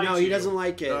No, inside no, you. he doesn't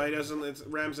like it. No, he doesn't.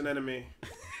 Ram's an enemy.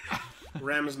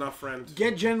 Ram is not friend.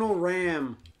 Get General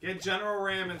Ram. Get General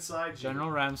Ram inside you. General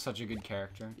Ram's such a good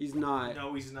character. He's not.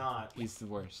 No, he's not. He's the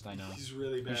worst, I know. He's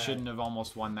really bad. He shouldn't have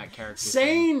almost won that character.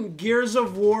 Saying Gears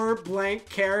of War blank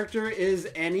character is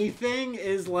anything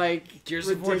is like Gears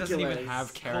ridiculous. of War doesn't even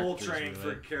have characters. Coltrane for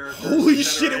really. characters. Holy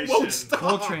shit! It won't stop.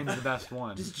 Coltrane's the best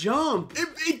one. Just jump.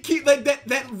 It keep like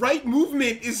that right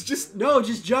movement is just. No,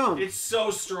 just jump. It's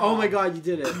so strong. Oh my god, you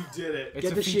did it. You did it. It's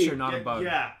Get a the feature, sheep. not a bug.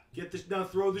 Yeah. Get the now.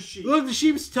 Throw the sheep. Look, the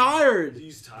sheep's tired.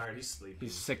 He's tired. He's sleepy.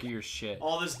 He's sick of your shit.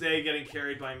 All this day getting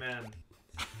carried by men.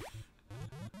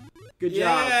 Good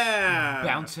job. Yeah.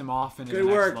 Bounce him off into Good the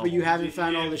next work, level. but you haven't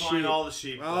found all didn't the find sheep. all the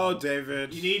sheep. Oh,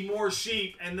 David. You need more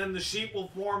sheep, and then the sheep will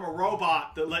form a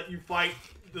robot that let you fight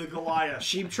the Goliath.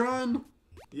 Sheeptron?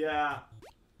 Yeah.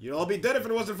 You'd all be dead if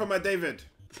it wasn't for my David.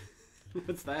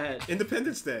 What's that?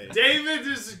 Independence Day. David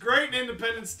is great in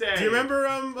Independence Day. Do you remember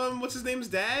what's his name's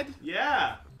dad?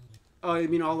 Yeah. Oh, you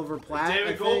mean Oliver Platt?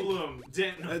 David I think?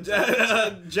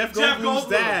 Goldblum. Jeff Goldblum's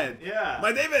dad. Yeah.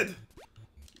 My David.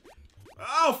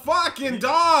 Oh, fucking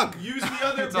dog. Use the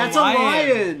other. It's a That's a lion.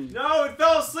 lion. No, it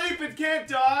fell asleep. It can't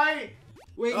die.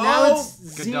 Wait, Oh, now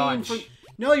it's good Zine dodge. from...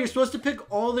 No, you're supposed to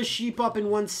pick all the sheep up in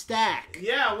one stack.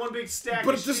 Yeah, one big stack.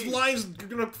 But of if this sheep. lion's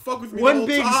gonna fuck with me the whole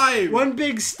time. One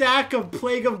big stack of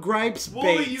Plague of Gripes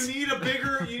Wooly, bait. you need a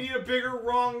bigger,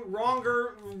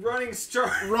 wronger running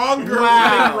start. Wronger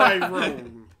Wow. right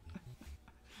room.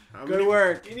 How Good many-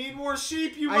 work. You need more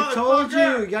sheep, you I told you,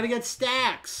 motherfucker. you gotta get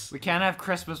stacks. We can't have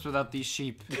Christmas without these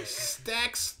sheep.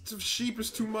 Stacks of sheep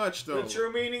is too much, though. The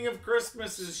true meaning of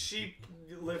Christmas is sheep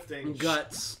lifting.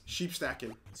 Guts. Sheep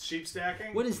stacking. Sheep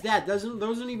stacking? What is that? Those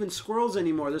aren't even squirrels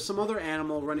anymore. There's some other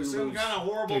animal running Some loose. kind of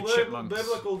horrible They're chipmunks.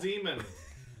 biblical demon.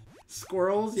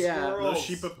 Squirrels? Yeah. Squirrels. No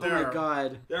sheep up Oh there. my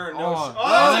god. There are no Oh, sheep.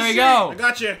 oh, there we shit! go. I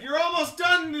got you. You're almost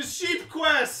done in the sheep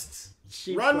quest.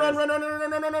 Sheep Run, quest. run,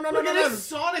 Look at this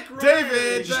Sonic run.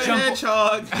 David, the Just jump-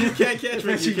 hedgehog. You can't catch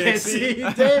me. You can't see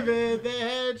David the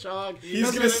Hedgehog. He's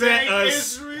Doesn't gonna set make us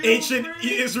Israel ancient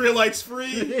free. Israelites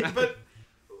free. But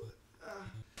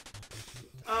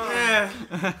Eh.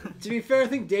 To be fair, I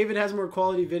think David has more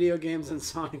quality video games than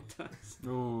Sonic does.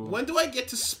 Ooh. When do I get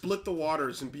to split the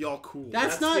waters and be all cool?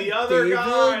 That's not the other David.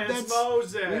 guy. It's That's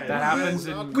Moses. That happens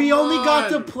in we only got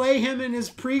to on. play him in his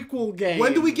prequel game.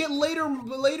 When do we get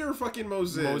later fucking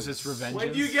Moses? Moses Revenge.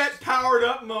 When you get powered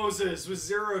up Moses with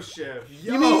Zero Shift.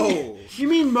 Yo. You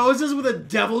mean Moses with a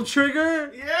devil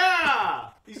trigger? Yeah!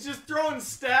 He's just throwing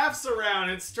staffs around.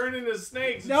 It's turning into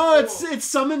snakes. No, cool. it's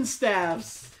summon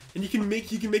staffs. And you can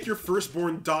make your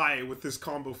firstborn die with his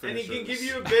combo And finishers. he can give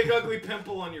you a big ugly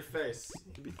pimple on your face.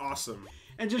 It'd be awesome.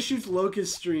 And just shoots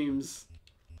locust streams.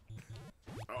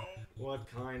 Oh. What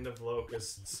kind of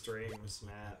locust streams,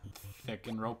 Matt? thick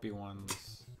and ropey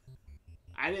ones.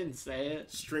 I didn't say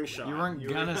it. String shot. You weren't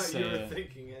gonna You say were it.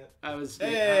 thinking it. I was.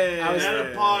 Hey. I was.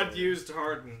 Metapod used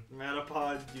harden.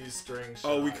 Metapod used string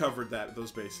shot. Oh, we covered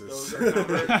those bases. Those are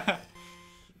covered.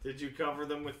 Did you cover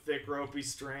them with thick ropey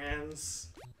strands?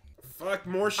 Fuck,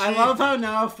 more sheep. I love how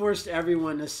now I've forced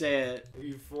everyone to say it.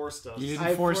 You forced us. You I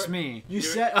didn't force for- me. You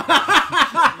said. You're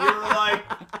like,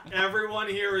 everyone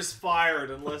here is fired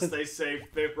unless they say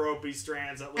thick ropey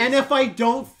strands at least. And if I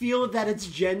don't feel that it's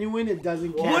genuine, it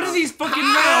doesn't count. What are these fucking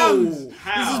How? rounds?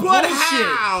 How? This is What? bullshit.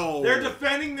 How? They're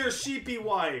defending their sheepy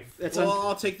wife. That's Well, un-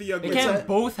 I'll take the ugly. They can't a-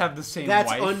 both have the same that's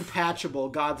wife.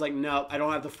 unpatchable. God's like, no, I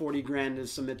don't have the 40 grand to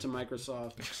submit to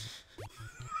Microsoft.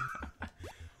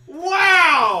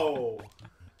 Wow!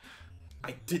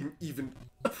 I didn't even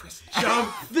press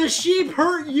jump. The sheep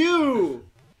hurt you.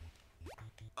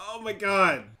 Oh my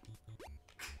god.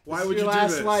 Why This is would your you last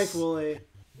do this? life, Wooly?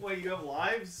 Wait, you have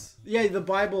lives? Yeah, the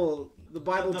Bible The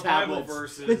Bible tablets,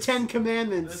 verses. the 10 The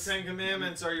Commandments. Ten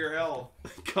Commandments are your hell.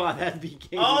 God, that'd be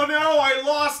king. Oh no, I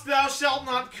lost. Thou shalt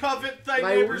not covet thy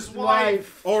My neighbor's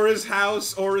wife. Or his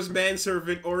house, or his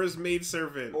manservant, or his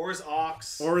maidservant, Or his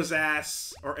ox. or his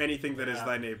ass, or anything that is Yeah.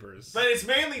 thy neighbor's. But it's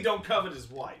mainly don't covet his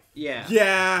wife. Yeah.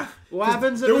 Yeah. What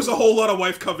happens if There was it's- a whole lot of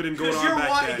wife coveting going 'Cause on you're back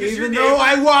white, then. 'cause Even your though neighbor-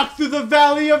 I walk through the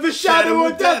valley of the shadow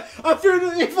of death, I fear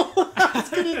no evil. I was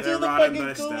gonna do the Rotting fucking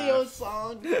thy Coolio staff.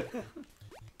 song.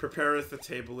 Prepareth the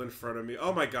table in front of me.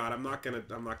 Oh my god, I'm not gonna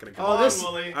go. Oh, Come on, this-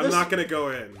 Wooly. I'm not gonna go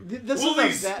in. This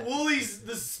Woolie's, is a bad... Woolie's,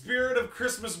 the spirit of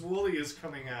Christmas Woolie is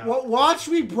coming out. Watch,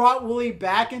 we brought Wooly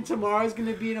back, and tomorrow's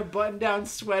gonna be in a button-down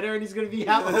sweater, and he's gonna be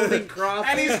out holding cross.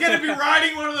 And he's gonna be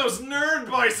riding one of those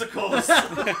nerd bicycles.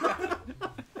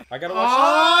 I gotta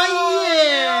Oh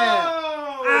yeah! Oh!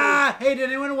 Ah, hey, did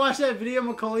anyone watch that video of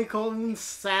Macaulay Culkin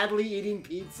sadly eating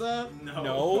pizza?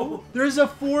 No. There's a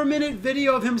 4-minute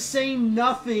video of him saying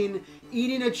nothing,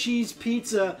 eating a cheese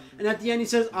pizza, and at the end he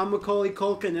says, "I'm Macaulay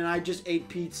Culkin and I just ate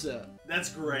pizza." That's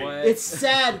great. What? It's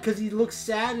sad because he looks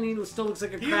sad and he still looks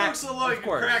like a He crack. looks like a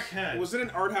course. crackhead. Was it an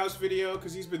art house video?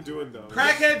 Because he's been doing those.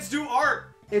 Crackheads do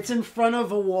art. It's in front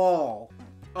of a wall.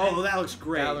 Oh, that looks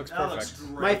great. That looks That perfect. looks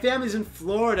great. My family's in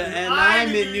Florida and I'm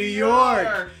I'm in New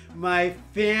York. My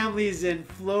family's in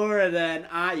Florida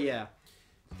and yeah.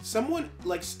 Someone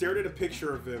like stared at a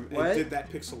picture of him and What? did that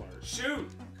pixel art. Shoot.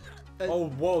 Oh,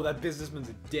 whoa, that businessman's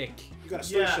a dick. You got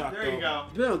a Yeah, slingshot there you go.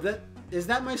 No, is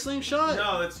that my slingshot?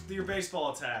 No, that's your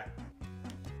baseball attack.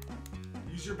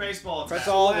 Use your baseball attack. Press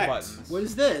all the Select. buttons. What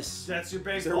is this? That's your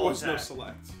There baseball was no attack.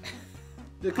 select.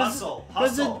 Because Hustle,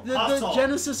 because hustle, the hustle.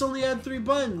 Genesis only had 3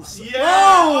 buttons. Yeah.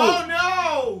 Whoa! Oh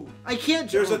no! I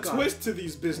can't. There's oh, a God. twist to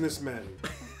these businessmen.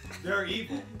 They're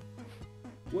evil.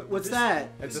 What's This- that?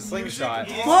 It's a This slingshot.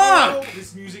 music is- Fuck!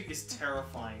 This music is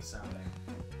terrifying sounding.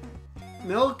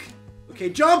 Milk? Okay,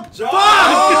 jump! Fuck!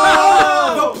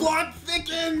 Oh! The plot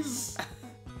thickens!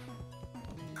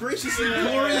 Gracious and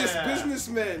Yeah. glorious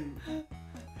businessmen.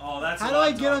 Oh, that's How what do I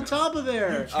I'm get on talking top of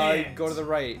there? You can't. Go to the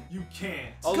right. You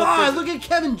can't. Oh, God, look, look at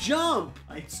Kevin jump!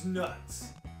 It's nuts.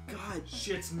 God.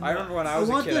 Shit's nuts. I remember when I was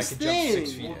I a want kid, I this could jump 6 thing.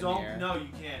 feet Well, in the don't. air. No, you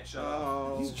can't. Shut up.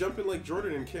 Oh. He's jumping like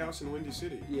Jordan in Chaos in Windy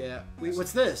City. Yeah. Wait,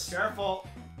 what's this? Careful.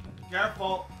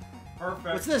 Careful.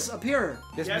 Perfect. What's this up here?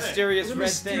 This Get it. mysterious It's a red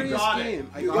mysterious Got it.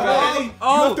 game. I You got gotta- it. you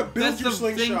Oh, have to build that's your the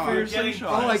thing slingshot. for your You're getting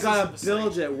slingshot. Oh, I gotta pieces of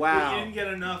build the it. sling. Wow. You didn't get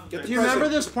enough. Get of the Do you it. remember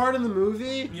present. this part in the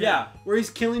movie Yeah. where he's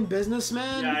killing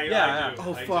businessmen? Yeah, Yeah, I do.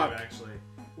 Oh, I fuck. do, actually.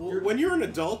 Well, when you're an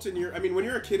adult and when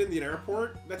you're a kid in the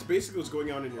airport, that's basically what's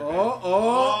going on in your head.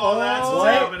 Oh, that's what's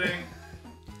what? happening.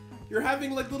 You're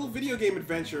having like little video game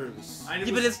adventures. I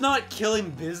Yeah, but it's not killing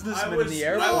businessmen in was- the I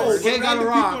airport. No, was- but Gang on random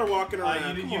a people rock. are walking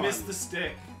around. you Come missed on. the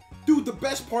stick. Dude, the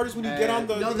best part is when you get on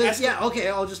the No, this, yeah, okay,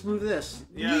 I'll just move this.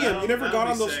 Yeah, Liam, that'll- you never that'll got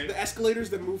be on those safe. the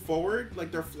escalators that move forward,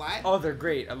 like they're flat. Oh, they're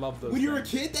great. I love those. When you're a things.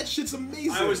 kid, that shit's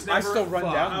amazing. I was never. I still run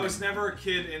down I them. was never a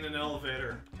kid in an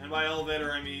elevator, and by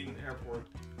elevator I mean airport.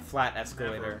 Flat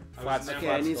escalator. Never. I Flat was never- Okay,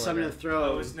 I need escalator. something to I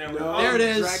throw. was never. No, There it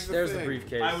is. drag There's the thing.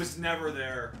 briefcase. I was never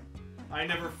there. I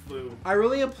never flew. I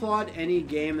really applaud any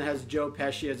game that has Joe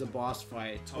Pesci as a boss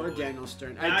fight. Totally. Or Daniel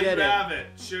Stern. Now I did you it. have it.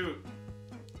 Shoot.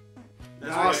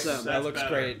 That's Awesome. right. That That's looks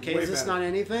better. great. Okay, Way is this better. not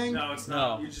anything? No, it's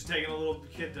not. No. You're just taking a little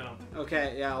kid dump.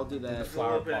 Okay, yeah, I'll do The that.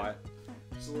 flower little bit. pot.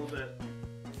 Just a little bit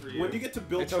for you. When you get to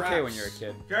build It's traps, okay when you're a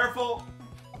kid. Careful.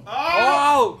 Oh!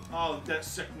 Oh! Oh, that's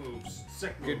sick moves.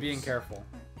 Sick moves. Good being careful.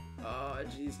 Oh,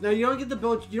 jeez. No, you don't get to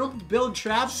build. You don't build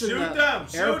traps in Shoot the them!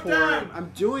 Shoot airport. them! I'm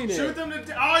doing it. Shoot them to.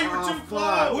 Oh, you were Oh, too fuck.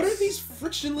 close. What are these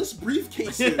frictionless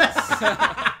briefcases?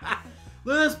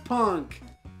 Look at this punk.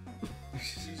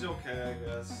 She's okay, I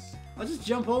guess. I'll just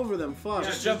jump over them. Fuck. Yeah,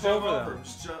 Just jump over them.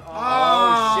 Just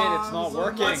Oh, shit, it's not so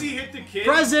working. Once he hit the kid,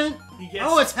 Present. he gets.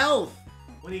 Oh, it's health.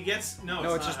 when he gets. No,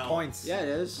 No, it's it's not just health. points. Yeah, it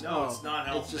is. No, Oh, it's not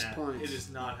health. It's just Matt. points. It is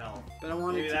not health. But I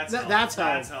want Maybe it to. that's That's health. health.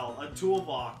 That's health. A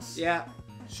toolbox. Yeah.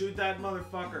 Shoot that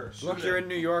motherfucker. Shoot Look, him. you're in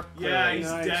New York. Yeah, clearly. he's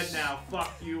Nice. dead now.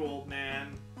 Fuck you, old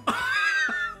man.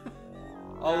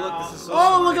 Oh, look, this is so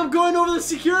Oh, look, smart. I'm going over the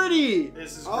security.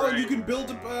 This is Oh, great. you can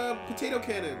build a potato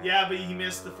cannon. Yeah, but he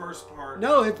missed the first part.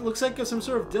 No, it looks like some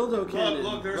sort of dildo cannon.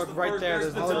 Look, there's Look the right first, there,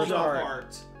 There's the there's the dildo part.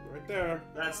 part. Right there.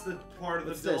 That's the part of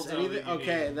the What's dildo this? that Anything? you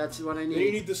Okay, need. that's what I Then you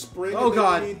need. need the spring. Oh, and then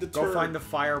God. You need the Go turd. find the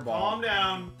fireball. Calm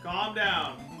down. Calm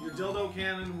down. Your dildo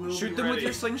cannon will Shoot be them ready. with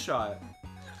your slingshot.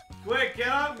 Quick, get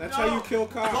up. That's no. how you kill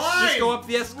cops. Climb. Just go up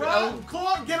the escalator. Run.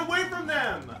 Climb. Get away from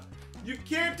them. You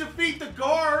can't defeat the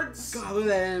guards. God, look at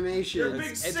that animation. You're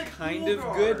big It's sick kind fool of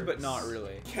guards. good, but not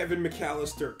really. Kevin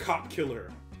McAllister, cop killer.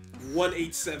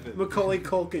 187. Macaulay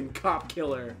Culkin, cop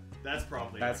killer. That's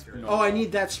probably That's accurate. no. Oh, I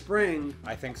need that spring.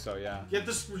 I think so, yeah. Get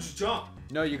this. Just jump.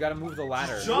 No, you gotta move the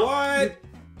ladder. Just jump. What?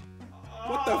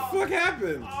 What the fuck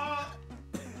happened?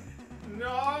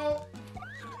 No.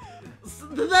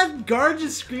 Did that guard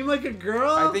just scream like a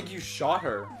girl? I think you shot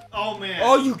her. Oh man.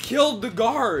 Oh, you killed the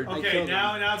guard! Okay, killed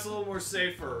now it's a little more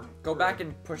safer. Go back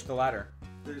and push the ladder.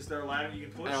 Is there a ladder you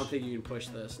can push? I don't think you can push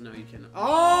this. No, you can.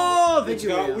 Oh, thank It's you.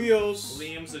 got Liam. wheels.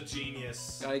 Liam's a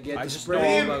genius. Gotta get I the just know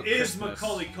spring. about Liam is Christmas.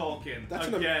 Macaulay Culkin That's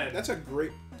again. that's a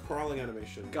great crawling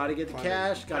animation. Gotta get the Climbing.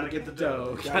 cash. Gotta get the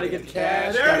dough. Gotta Gotta get get the the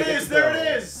cash. there gotta it get is. the There dough.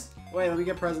 it is. Wait, let me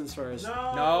get presents first.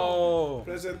 No. No!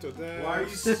 Presento there. Why are you?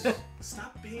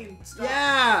 Stop being. Stop.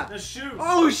 Yeah. Now shoot.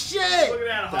 Oh Look shit! at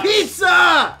that. hot-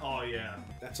 Pizza! Oh yeah.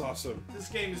 That's awesome. This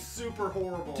game is super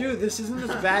horrible. Dude, this isn't as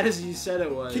bad as you said it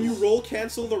was. Can you roll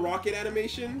cancel the rocket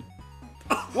animation?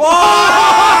 Whoa!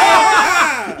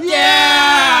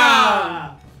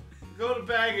 Yeah! Go to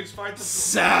baggage. Fight the.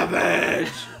 Savage!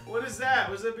 What is that?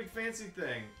 What's that big fancy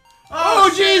thing? Oh,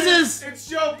 shit! Jesus! It's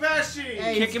Joe Pesci.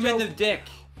 Hey, Kick him in the dick.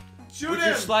 Shoot With him!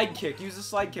 your slide kick. Use a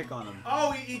slide kick on him.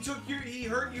 Oh, he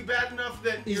hurt you bad enough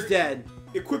that He's dead.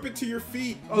 Equip it to your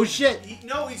feet. Oh shit!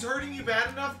 No, he's hurting you bad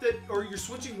enough that, or you're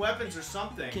switching weapons or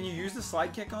something. Can you use the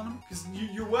slide kick on him? Because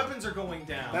your weapons are going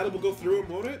down. That'll go through him,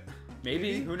 won't it?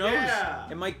 Maybe. Who knows? Yeah.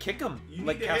 It might kick him. You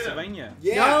Like need to hit him. Castlevania.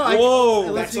 Yeah. No, Whoa,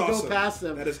 it lets that's me awesome. go past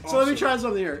them. That is So let me awesome. try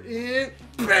something here.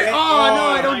 Oh no,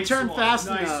 Oh, I don't Nice turn one, fast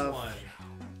nice enough. One.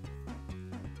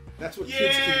 That's what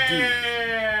kids can do.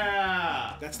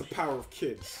 Yeah! That's the power of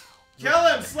kids. Kill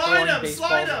him! Slide Throwing him! baseballs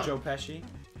Slide at him! Joe Pesci.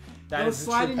 That No, is the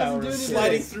true sliding doesn't power do of anything. kids.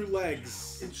 Sliding through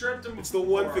legs. It tripped him. It's the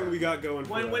one before. thing we got going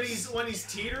for When us. he's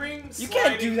teetering, You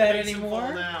can't do sliding that makes him anymore.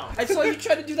 fall down. I saw you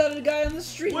try to do that to a guy on the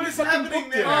street. What You is fucking happening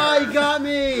booked there? him. Oh, he got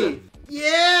me!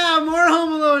 Yeah, more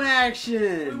Home Alone We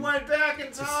action. went back in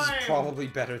This time. is probably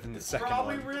better than the second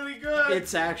Probably one. really good.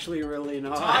 It's actually really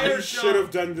not. Tire You should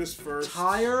have done this first.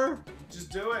 Tire, Just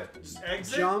do it. Just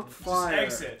exit. jump, fire.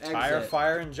 Just exit. Fire,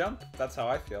 fire, and jump. That's how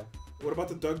I feel. What about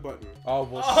the Doug button? Oh,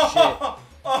 well, Oh!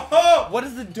 Oh! shit. What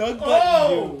does the Doug button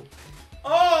Oh! do?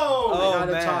 Oh! Oh, Not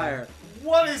a man. tire.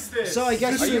 What is this? So I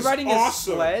guess This Are you is riding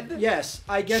awesome. a sled? Yes,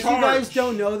 I guess Charge. you guys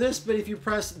don't know this, but if you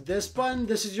press this button,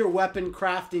 this is your weapon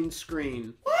crafting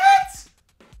screen. What?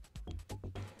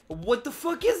 What the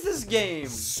fuck is this game?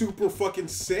 Super fucking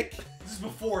sick. This is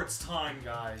before its time,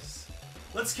 guys.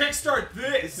 Let's kickstart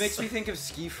this. This makes me think of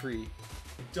Ski Free.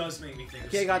 It does make me think.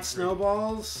 Okay, I of got Ski Free.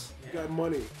 snowballs. You got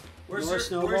money. Where's More your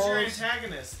snowballs?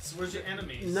 antagonists? Where's your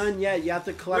enemies? None yet. You have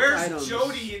to collect Where's items.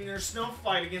 Jody in their snow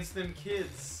fight against them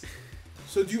kids?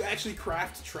 So do you actually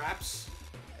craft traps?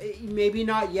 Maybe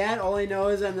not yet. All I know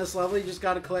is on this level, you just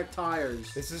got to collect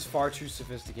tires. This is far too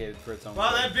sophisticated for its own Wow,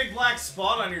 good. that big black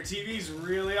spot on your TV is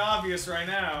really obvious right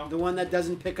now. The one that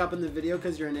doesn't pick up in the video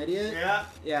because you're an idiot? Yeah,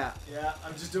 Yeah. yeah.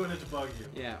 I'm just doing it to bug you.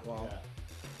 Yeah, well, Yeah,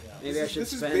 yeah. maybe I should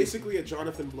This is spend. basically a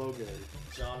Jonathan Blow game.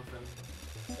 Jonathan.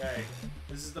 Hey,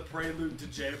 this is the prelude to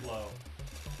J-Blow.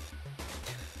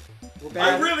 We're I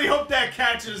back. really hope that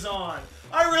catches on.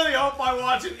 I really hope I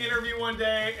watch an interview one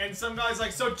day and some guy's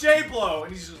like, so J-Blow,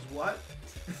 and he's just, what?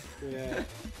 Yeah.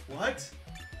 What?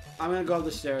 I'm gonna go up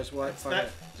the stairs. What? That's Fuck that.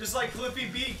 it. Just like Cliffy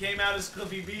B came out as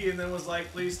Cliffy B and then was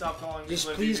like, please stop calling me Just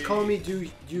Cliffy please B. call me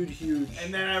Dude Huge.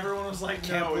 And then everyone was like,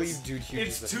 Can't no, believe it's, Dude Huge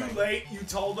it's is the too thing. late. You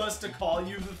told us to call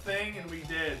you the thing, and we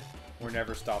did. We're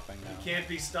never stopping now. Can't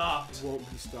be stopped. Won't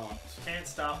be stopped. Can't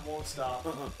stop, won't stop.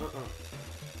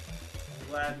 I'm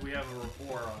glad we have a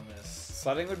rapport on this.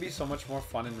 Sledding would be so much more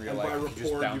fun in real And life by if you just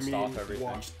rapport, you bounced mean off everything.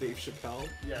 watch Dave Chappelle?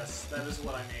 Yes, that is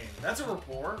what I mean. That's a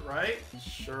rapport, right?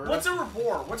 Sure. What's a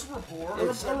rapport? What's a rapport?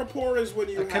 A rapport is when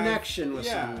you a have, connection with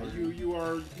yeah, someone. you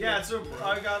are. Yeah, it's a.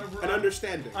 I got a. an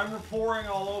understanding. I'm rapporting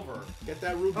all over. Get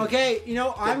that ruby. Okay, you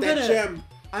know, Get I'm that gonna gem.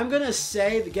 I'm gonna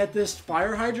say to get this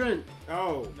fire hydrant.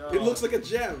 Oh, No. it looks like a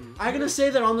gem. I'm gonna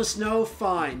say that on the snow,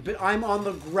 fine, but I'm on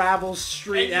the gravel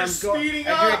street And and, you're I'm speeding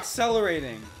And you're up,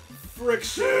 accelerating.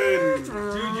 Friction. dude.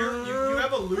 You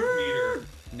have a loop meter.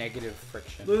 Negative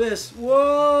friction. Look at this.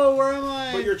 Whoa, where am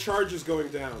I? But your charge is going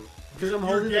down. Because I'm You're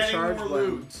holding the getting charge more button.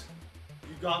 loot.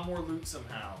 You got more loot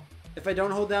somehow. If I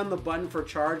don't hold down the button for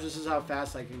charge, this is how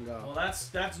fast I can Well, go.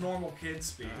 that's normal kid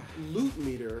speed. Loot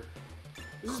meter.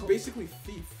 This is basically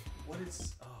thief. What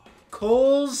is? Oh.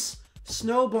 Coals,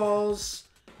 snowballs.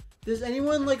 Does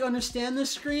anyone like understand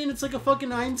this screen? It's like a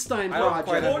fucking Einstein I don't project.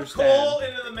 quite Put understand. coal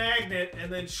into the magnet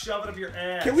and then shove it up your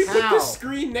ass. Can we put How? this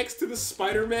screen next to the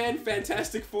Spider-Man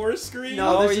Fantastic Four screen?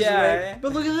 No, Oh, this yeah. is way.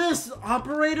 But look at this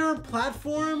operator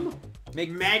platform. Make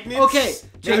Magnets. Okay,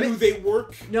 How Jimmy- do they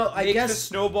work? No, I make the guess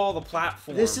snowball the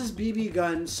platform. this is BB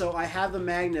gun, so I have the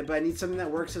magnet, but I need something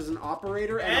that works as an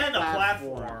operator and, and a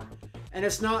platform. And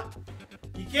it's not.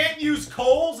 You can't use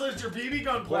coals as your BB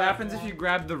gun platform. What happens if you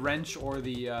grab the wrench or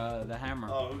the hammer?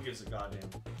 Oh, who gives a goddamn?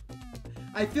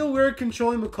 I feel weird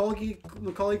controlling Macaulay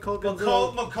Culkin.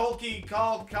 McCulkey,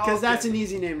 call. Because that's an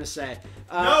easy name to say.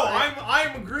 No,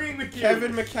 I'm agreeing with you.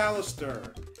 Kevin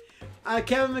McAllister.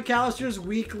 Kevin McAllister's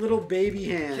weak little baby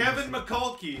hand. Kevin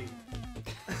McCulkey.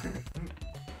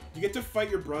 You get to fight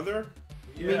your brother.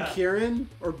 You mean Kieran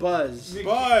or Buzz?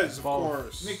 Buzz, of Both.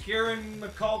 course. McKieran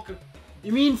McCulkey.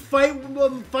 You mean fight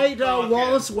Okay.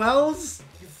 Wallace Wells?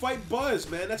 You fight Buzz,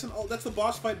 man. That's the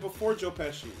boss fight before Joe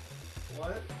Pesci.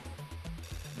 What?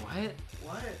 What?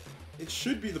 What? It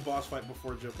should be the boss fight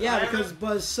before Joe Pesci. Yeah, I because haven't-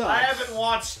 Buzz sucks. I haven't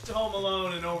watched Home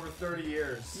Alone in over 30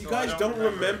 years. You so guys I don't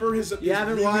remember his You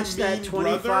haven't really watched that mean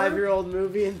 25-year-old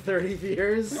movie in 30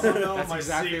 years? Oh, no, That's my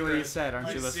exactly secret. what he said. Aren't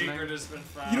My you listening? secret has been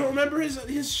found. brother? You don't remember his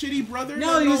shitty brother?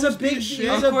 No, that he was a always be big, shit? he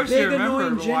was Of a course you big remember,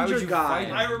 annoying but why would ginger you guy. fight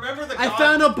him? I remember the. I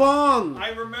found a bong. I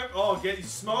remember. Oh, get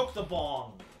smoke the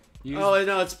bong. Use, Oh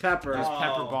no, it's pepper. Use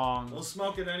pepper Oh, bong. We'll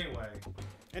smoke it anyway.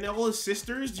 And all his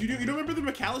sisters. You don't remember the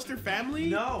McAllister family?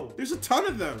 No. There's a ton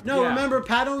of them. No, Yeah. remember,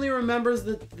 Pat only remembers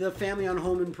the family on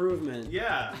Home Improvement.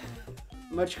 Yeah.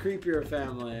 Much creepier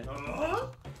family. Uh-huh.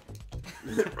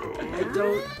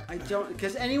 I don't,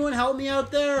 because anyone help me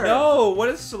out there? No, what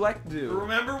does select do?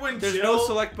 Remember when There's Jill... no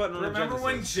select button on Remember the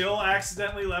when Genesis. Jill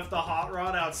accidentally left the hot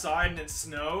rod outside and it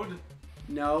snowed?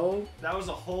 No. That was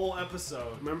a whole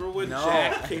episode. Remember when No.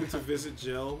 Jack came to visit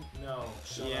Jill? No.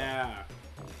 Shut up. Yeah.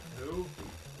 Who?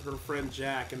 Her friend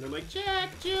Jack, and they're like,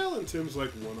 Jack, Jill, and Tim's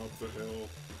like, one up the hill.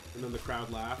 And then the crowd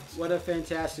laughed. What a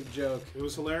fantastic joke. It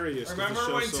was hilarious. 'cause Remember the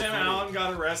show's when so Tim funny. Allen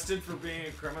got arrested for being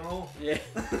a criminal? Yeah.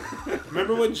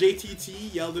 Remember when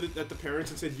JTT yelled at the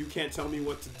parents and said, you can't tell me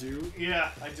what to do? Yeah,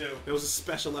 I do. That was a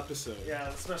special episode. Yeah,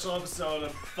 the special episode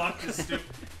of Fuck This Stupid.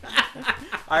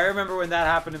 I remember when that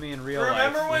happened to me in real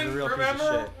Remember life. when? It was a real piece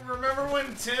of shit. Remember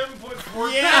when Tim put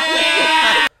fork?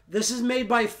 Yeah! This is made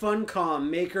by Funcom,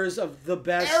 makers of the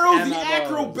best Arrow the MMOs.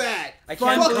 Acrobat! I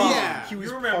can't Fuck believe yeah! he was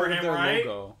You remember part of him, their right?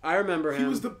 logo. I remember him. He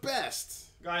was the best.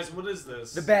 Guys, what is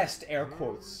this? The best, air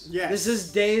quotes. Yes. This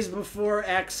is days before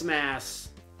Xmas.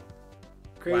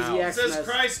 Crazy Wow. It says Xmas.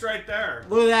 Christ right there.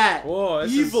 Look at that. Whoa,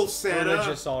 this Evil is Santa.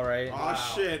 religious, alright. Aw,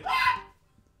 shit.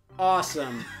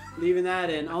 Awesome. Leaving that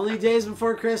in. Only days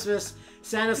before Christmas,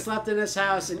 Santa slept in his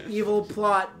house. An evil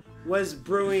plot was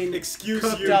brewing. Excuse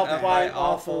cooked you. up By by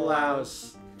awful awful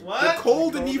louse. What? The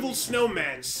cold and evil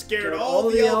snowman scared all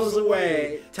the elves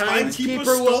away. Timekeeper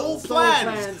stole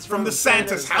plans from the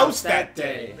Santa's house that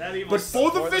day. That evil But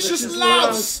for the sport- vicious vicious louse,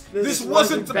 louse, this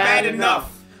wasn't bad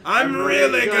enough. I'm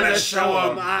really gonna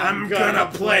show him. I'm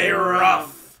gonna play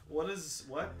rough. What is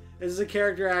what? This is a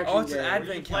character action Oh, it's an game.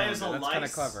 advent play as calendar. a That's kind of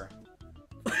lice? clever.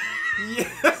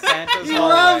 Yeah. Santa's He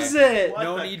holiday. loves it. What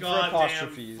No the need for goddamn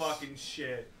apostrophes. fucking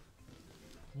shit.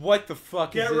 What the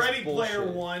fuck is Get this ready, bullshit?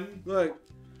 player one. Look,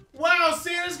 Wow,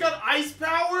 Santa's got ice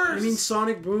powers. you mean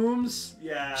Sonic Booms?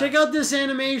 yeah. Check out this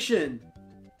animation.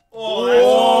 Oh,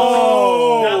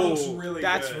 Whoa. that looks really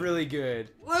That's good. really good.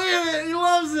 Look at it. He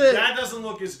loves it. That doesn't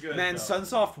look as good. Man, though.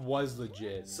 Sunsoft was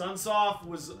legit. Sunsoft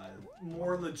was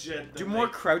more legit. Do Than more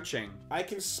they- crouching. I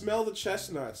can smell the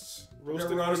chestnuts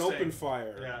roasting They're on an roasting. open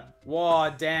fire. Yeah. Whoa,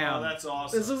 Oh, damn. that's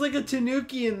awesome. This looks like a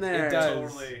Tanuki in there. It does.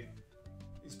 Totally.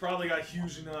 He's probably got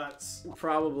huge nuts.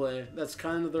 Probably. That's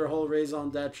kind of their whole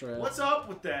raison d'etre. What's up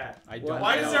with that? I What? don't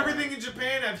Why know. does everything in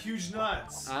Japan have huge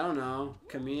nuts? I don't know.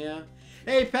 Kamiya.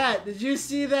 Hey, Pat, did you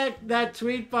see that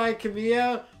tweet by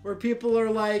Kamiya where people are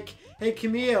like, hey,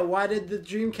 Kamiya, why did the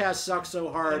Dreamcast suck so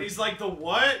And hard? he's like, the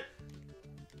what?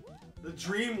 The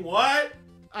dream what?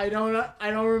 I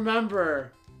don't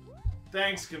remember.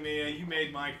 Thanks, Kamiya. You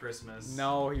made my Christmas.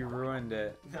 No, he ruined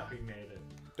it. No, he made it.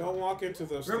 Don't walk into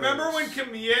those Remember when things.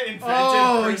 Kamiya invented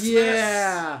Oh, Christmas?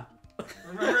 yeah.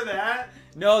 Remember that?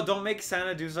 No, don't make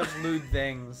Santa do such lewd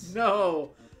things.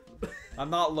 No. I'm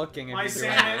not looking if My he's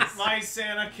doing Santa, this. my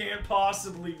Santa can't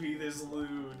possibly be this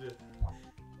lewd.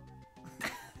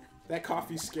 That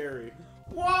coffee's scary.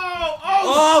 Whoa!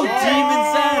 Oh, shit!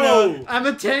 Demon Santa! I'm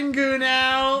a Tengu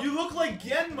now. You look like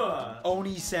Genma.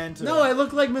 Oni Santa. No, I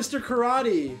look like Mr.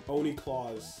 Karate. Oni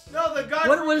claws. No, the guy.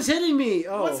 What is hitting me?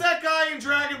 Oh. What's that guy in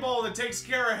Dragon Ball that takes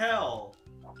care of Hell?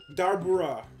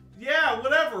 Darbura. Yeah,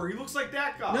 whatever. He looks like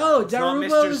that guy. No, not Daruba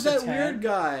Mr. was that Satan? weird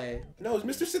guy. No,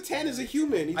 Mr. Satan is a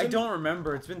human. He's I a don't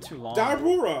remember. It's been too long.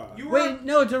 Darbura. You were Wait,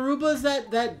 no, Daruba's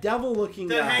that devil-looking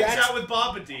that guy. hangs That's- out with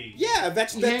Babidi. Yeah,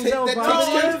 that's He that, hangs out with that Bob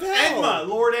takes care of Esponja? hell. Enma,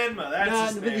 Lord Enma. That's Nah,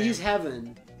 his but name. he's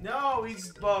heaven. No,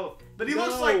 he's both. But he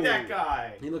looks No. like that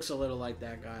guy. He looks a little like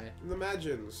that guy. The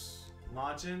Majins.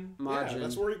 Majin? Majin. Yeah,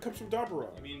 that's where he comes from,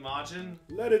 Darbura. You mean Majin?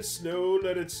 Let it snow,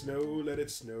 let it snow, let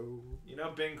it snow. You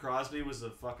know Bing Crosby was a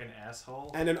fucking asshole?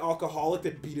 And an alcoholic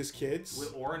that beat his kids.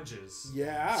 With oranges.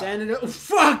 Yeah. Santa. Oh,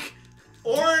 fuck!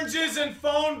 Oranges and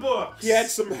phone books! He had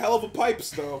some hell of a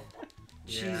pipes, though.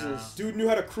 Yeah. Jesus. Dude knew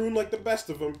how to croon like the best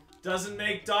of them. Doesn't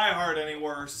make Die Hard any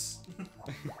worse.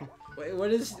 Wait,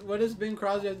 what does Bing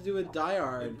Crosby have to do with Die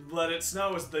Hard? Let It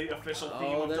Snow is the official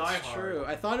theme Oh, of Die that's Hard. true.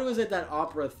 I thought it was at that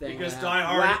opera thing. Because that Die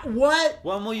happened. Hard- What?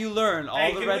 When will you learn? All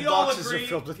Hey, the can red we all boxes agree, are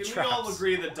filled with can traps. we all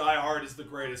agree that Die Hard is the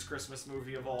greatest Christmas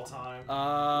movie of all time?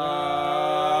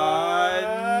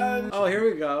 Oh, here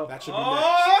we go. That should be next.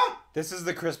 Oh! This is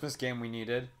the Christmas game we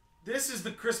needed. This is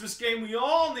the Christmas game we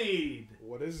all need.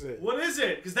 What is it? What is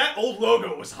it? Because that old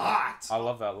logo was hot. I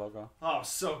love that logo. Oh,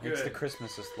 so good. It's the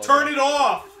Christmasest logo. Turn it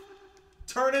off.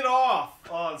 Turn it off.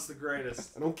 Oh, it's the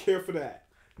greatest. I don't care for that.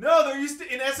 No, there used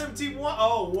to in SMT1.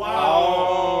 Oh, wow.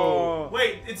 Oh.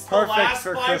 Wait, it's the Perfect last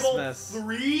for Bible Christmas.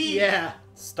 3? Yeah.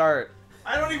 Start.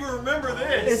 I don't even remember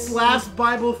this. It's Last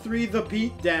Bible 3, The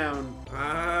Beatdown.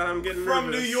 I'm getting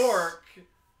From nervous. New York.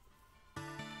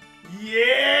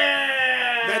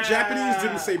 Yeah! That Japanese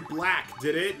didn't say black,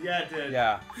 did it? Yeah, it did.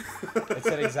 Yeah. It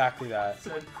said exactly that. It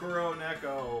said Kuro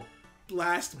Neko.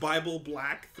 Last Bible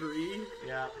Black 3.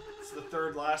 Yeah. It's the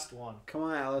third last one. Come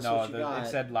on, Alice, No, what you got? it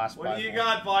said last What Bible. do you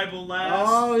got, Bible Last?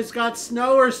 Oh, he's got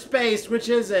snow or space. Which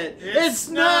is it? It's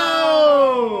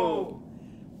snow!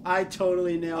 I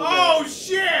totally nailed Oh,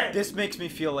 shit! This makes me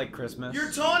feel like Christmas. Your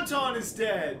Tauntaun is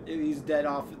dead. it. He's dead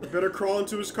off. Better crawl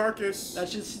into his carcass. That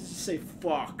should say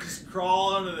fuck. Just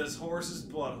crawl under this horse's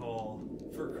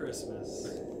butthole for Christmas.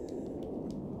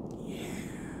 Yeah.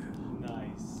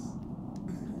 Nice.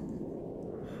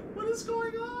 What is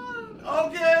going on?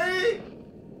 Okay!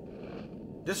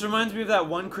 This reminds me of that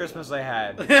one Christmas I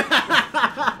had.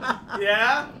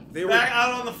 Yeah? They were- Back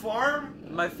out on the farm?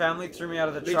 My family threw me out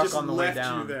of the They truck just on the way left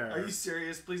down. you there. Are you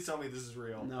serious? Please tell me this is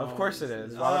real. No. Of course it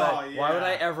is. Oh, Why would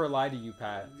I yeah. ever lie to you,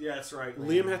 Pat? Yeah, that's right.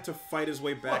 Liam had to fight his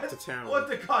way back to town. What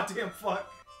the goddamn fuck?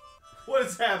 What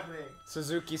is happening?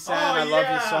 Suzuki-san, Oh, I love you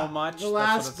yeah. so much. The That's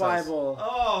last what it says. Bible.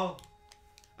 Oh,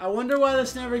 I wonder why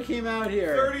this never came out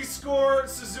here. 30 score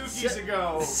Suzuki's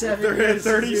ago. 7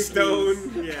 30 Suzukis.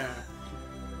 stone. Yeah.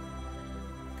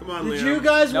 Come on, Did Liam. you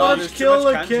guys No, watch there's too Kill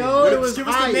much la kanji. Kill? What- It was Just give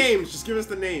us the hype. names. Just give us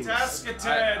the names.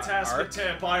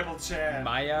 Taskate, Bible Chat.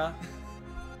 Maya?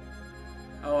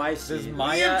 Oh, I Says see.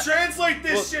 Maya. Liam, translate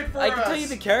this Well, shit for I us. can tell you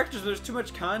the characters, there's too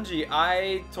much kanji.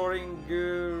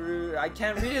 Toringuru. I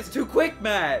can't read it, it's too quick,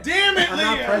 Matt. Damn it, I'm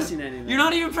Liam. not pressing anything. You're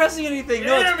not even pressing anything.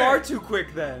 No, Damn it's far it. too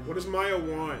quick then. What does Maya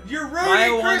want? You're Maya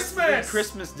ruining wants the Christmas.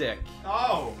 Christmas dick.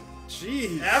 Oh,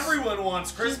 Jeez. everyone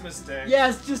wants Christmas Day. Yeah,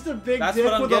 it's just a big That's dick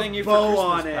what I'm with getting a you for bow Christmas,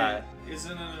 on it. Pat.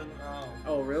 Isn't it? Oh.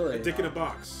 Oh, really? A dick in a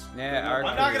box. Yeah,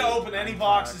 I'm not gonna open any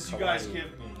boxes you guys Kawaii.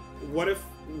 give me. What if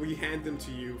we hand them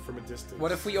to you from a distance?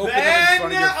 What if we open them in front of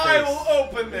Then your face? I will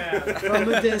open them.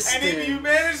 From a distance. And if you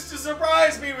manage to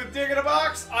surprise me with dick in a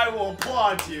box, I will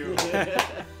applaud you.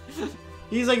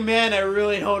 He's like, man, I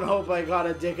really don't hope I got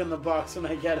a dick in the box when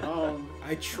I get home.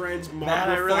 I transmogrified Man,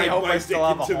 I really hope my I dick still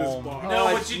have a into this home. box? No,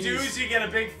 Oh, what you do jeez. is you get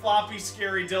a big floppy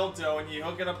scary dildo and you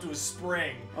hook it up to a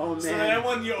spring. Oh, So man. then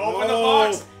when you open the Oh.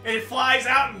 box, it flies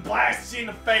out and blasts you in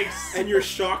the face. And your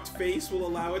shocked face will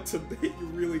allow it to hit you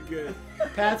really good.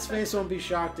 Pat's face won't be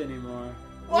shocked anymore.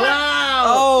 What? Wow!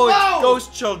 Oh, Whoa! it's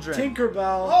Ghost Children.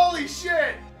 Tinkerbell. Holy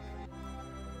shit!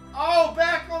 Oh,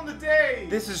 back on the day.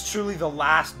 This is truly the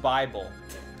last Bible.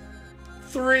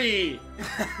 3.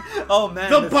 Oh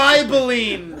man, The this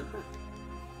Bibling.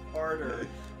 Harder.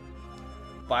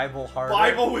 Bible harder.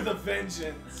 Bible with a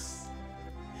vengeance.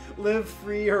 Live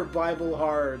free or Bible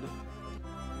hard.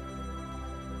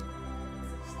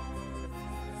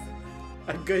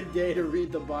 A good day to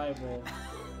read the Bible.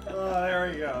 Oh, there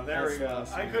we go. There we That's go.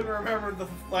 awesome. I couldn't remember the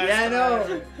last Yeah, I know.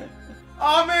 time.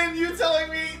 Oh man, you telling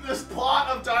me this plot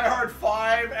of Die Hard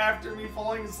 5 after me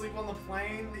falling asleep on the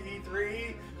plane to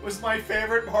E3 was my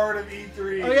favorite part of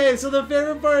E3. Okay, so the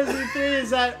favorite part of E3 is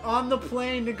that on the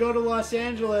plane to go to Los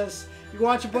Angeles, you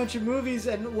watch a bunch of movies,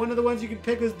 and one of the ones you could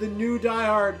pick was the new Die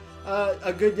Hard,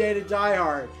 A Good Day to Die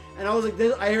Hard. And I was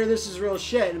like, I hear this is real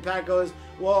shit. And Pat goes,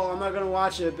 well, I'm not going to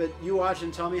watch it, but you watch it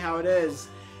and tell me how it is.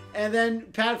 And then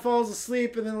Pat falls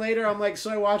asleep, and then later I'm like,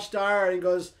 so I watched Die Hard, and he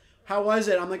goes, how was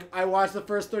it? I'm like, I watched the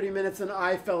first 30 minutes and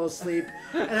I fell asleep.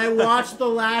 And I watched the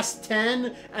last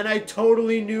 10 and I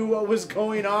totally knew what was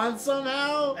going on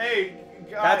somehow. Hey,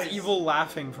 guys. That's evil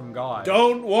laughing from God.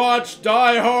 Don't watch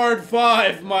Die Hard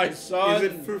 5, my son.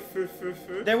 Is it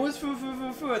foo? There was foo foo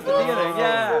foo foo at the beginning.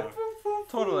 Yeah,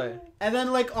 totally. And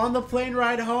then like on the plane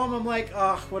ride home, I'm like,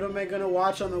 ugh, what am I going to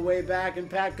watch on the way back? And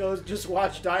Pat goes, just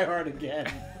watch Die Hard again.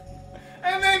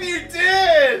 And then you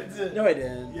did! No, I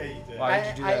didn't. Yeah, you did. Why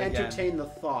did you do I that again? entertained the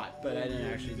thought, but I didn't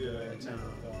You actually did do it.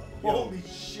 No. Holy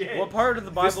shit. What part of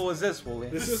the Bible is this, Wooly?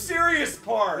 The This is- serious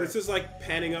part. This is like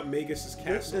panning up Magus's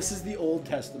castle. This is the Old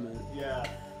Testament. Yeah.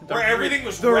 Where everything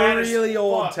was the rad as really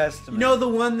old fuck. Testament. You know the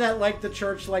one that like the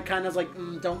church like kind of like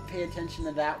don't pay attention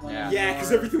to that one. Yeah. Yeah,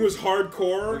 because everything was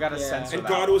hardcore. we gotta Yeah. censor And that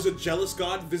God one. was a jealous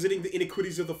God, visiting the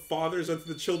iniquities of the fathers unto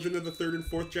the children of the third and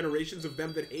fourth generations of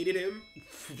them that hated him,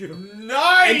 and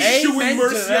Nice! showing Amen to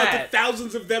mercy unto that.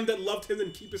 thousands of them that loved him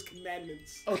and keep his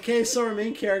commandments. Okay, so our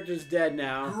main character's dead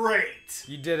now. Great.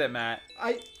 You did it, Matt.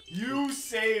 You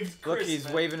saved Look, Christmas. he's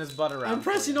waving his butt around. I'm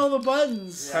pressing all the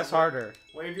buttons. Yeah. Press harder.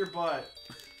 Wave your butt.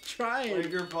 Trying. Wave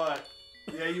your butt.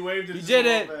 Yeah, you waved it You just did a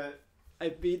it. little bit. I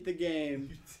beat the game.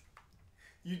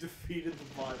 You defeated the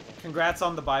Bible. Congrats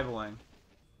on the Bibling.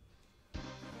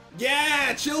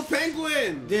 Yeah, chill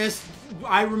penguin. This,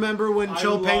 I remember when I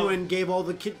Chill love- Penguin gave all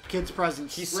the kids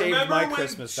presents. He saved Remember my when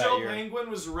Christmas that Chill year. Penguin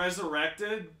was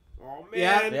resurrected? Oh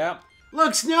Yeah. man, Yeah.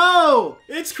 Look, snow!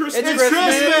 it's Christmas. It's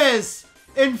Christmas!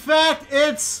 In fact,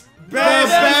 it's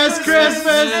best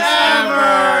Christmas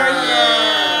ever! Yeah!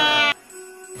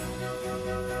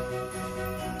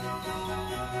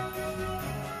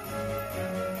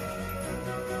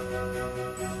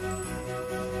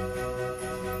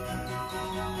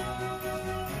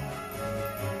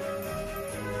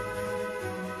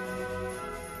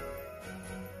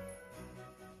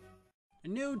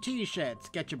 New t-shirts.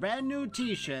 Get your brand new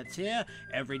t-shirts here.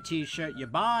 Every t-shirt you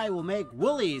buy will make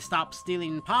Wooly stop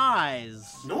stealing pies.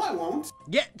 No, I won't.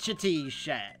 Get your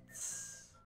t-shirt.